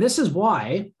 And this is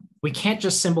why we can't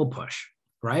just symbol push,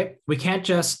 right? We can't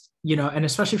just, and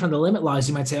especially from the limit laws,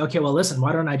 you might say, okay, well, listen,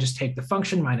 why don't I just take the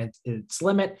function minus its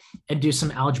limit and do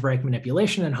some algebraic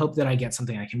manipulation and hope that I get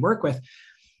something I can work with.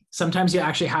 Sometimes you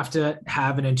actually have to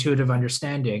have an intuitive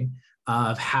understanding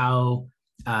of how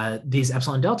these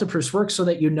epsilon delta proofs work, so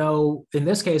that you know, in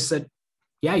this case, that,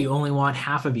 yeah, you only want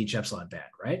half of each epsilon band,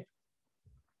 right?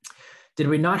 Did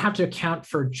we not have to account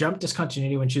for jump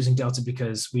discontinuity when choosing delta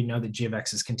because we know that g of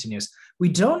x is continuous? We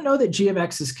don't know that g of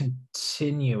x is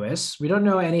continuous. We don't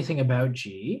know anything about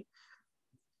g.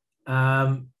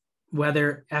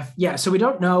 Whether f, yeah, so we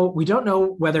don't know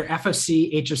whether f of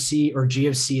c, h of c, or g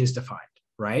of c is defined,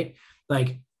 right?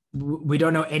 Like, we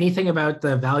don't know anything about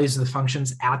the values of the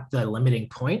functions at the limiting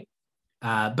point,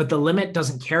 but the limit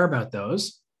doesn't care about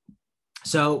those.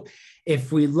 So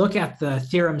if we look at the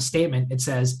theorem statement, it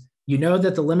says, you know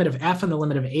that the limit of f and the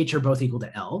limit of h are both equal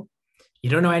to L.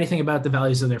 You don't know anything about the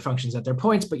values of their functions at their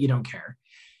points, but you don't care.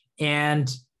 And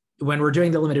when we're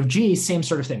doing the limit of g, same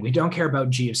sort of thing. We don't care about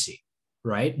g of c,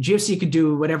 right? G of c could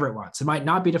do whatever it wants. It might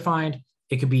not be defined.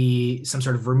 It could be some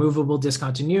sort of removable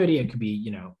discontinuity. It could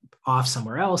be, off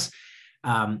somewhere else.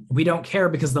 We don't care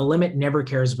because the limit never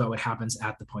cares about what happens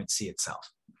at the point c itself,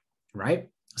 right?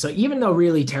 So even though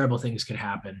really terrible things could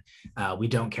happen, we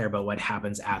don't care about what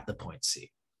happens at the point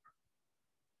c.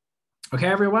 Okay,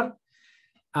 everyone?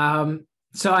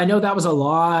 So I know that was a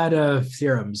lot of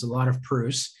theorems, a lot of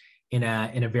proofs in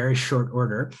a very short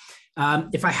order.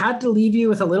 If I had to leave you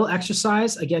with a little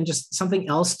exercise, again, just something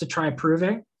else to try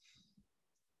proving.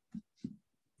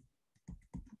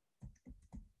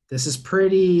 This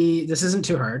isn't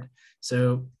too hard.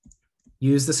 So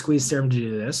use the squeeze theorem to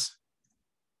do this.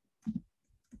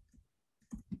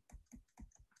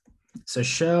 So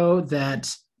show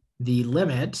that the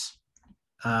limit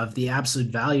of the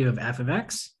absolute value of f of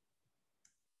x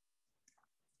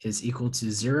is equal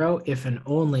to 0 if and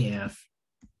only if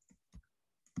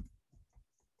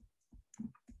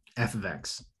f of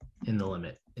x in the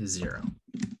limit is 0.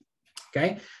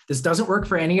 Okay, this doesn't work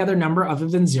for any other number other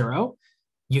than 0.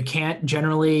 You can't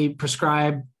generally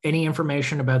prescribe any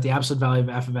information about the absolute value of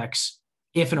f of x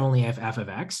if and only if f of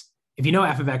x. If you know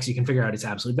f of x, you can figure out its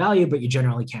absolute value, but you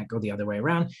generally can't go the other way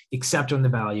around, except when the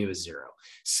value is 0.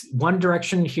 One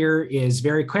direction here is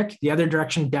very quick. The other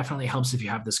direction definitely helps if you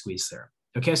have the squeeze theorem.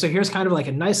 Okay, so here's kind of like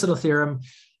a nice little theorem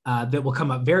that will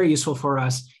come up very useful for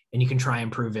us, and you can try and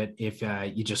prove it if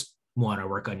you just want to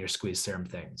work on your squeeze theorem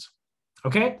things.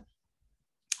 Okay,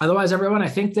 otherwise, everyone, I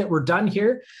think that we're done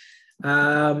here.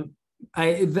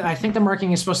 I think the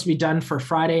marking is supposed to be done for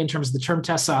Friday in terms of the term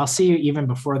test. So I'll see you even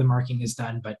before the marking is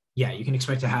done. But yeah, you can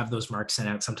expect to have those marks sent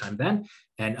out sometime then.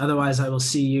 And otherwise, I will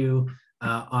see you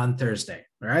on Thursday.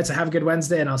 All right. So have a good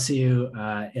Wednesday, and I'll see you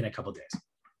in a couple of days.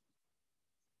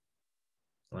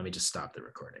 Let me just stop the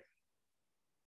recording.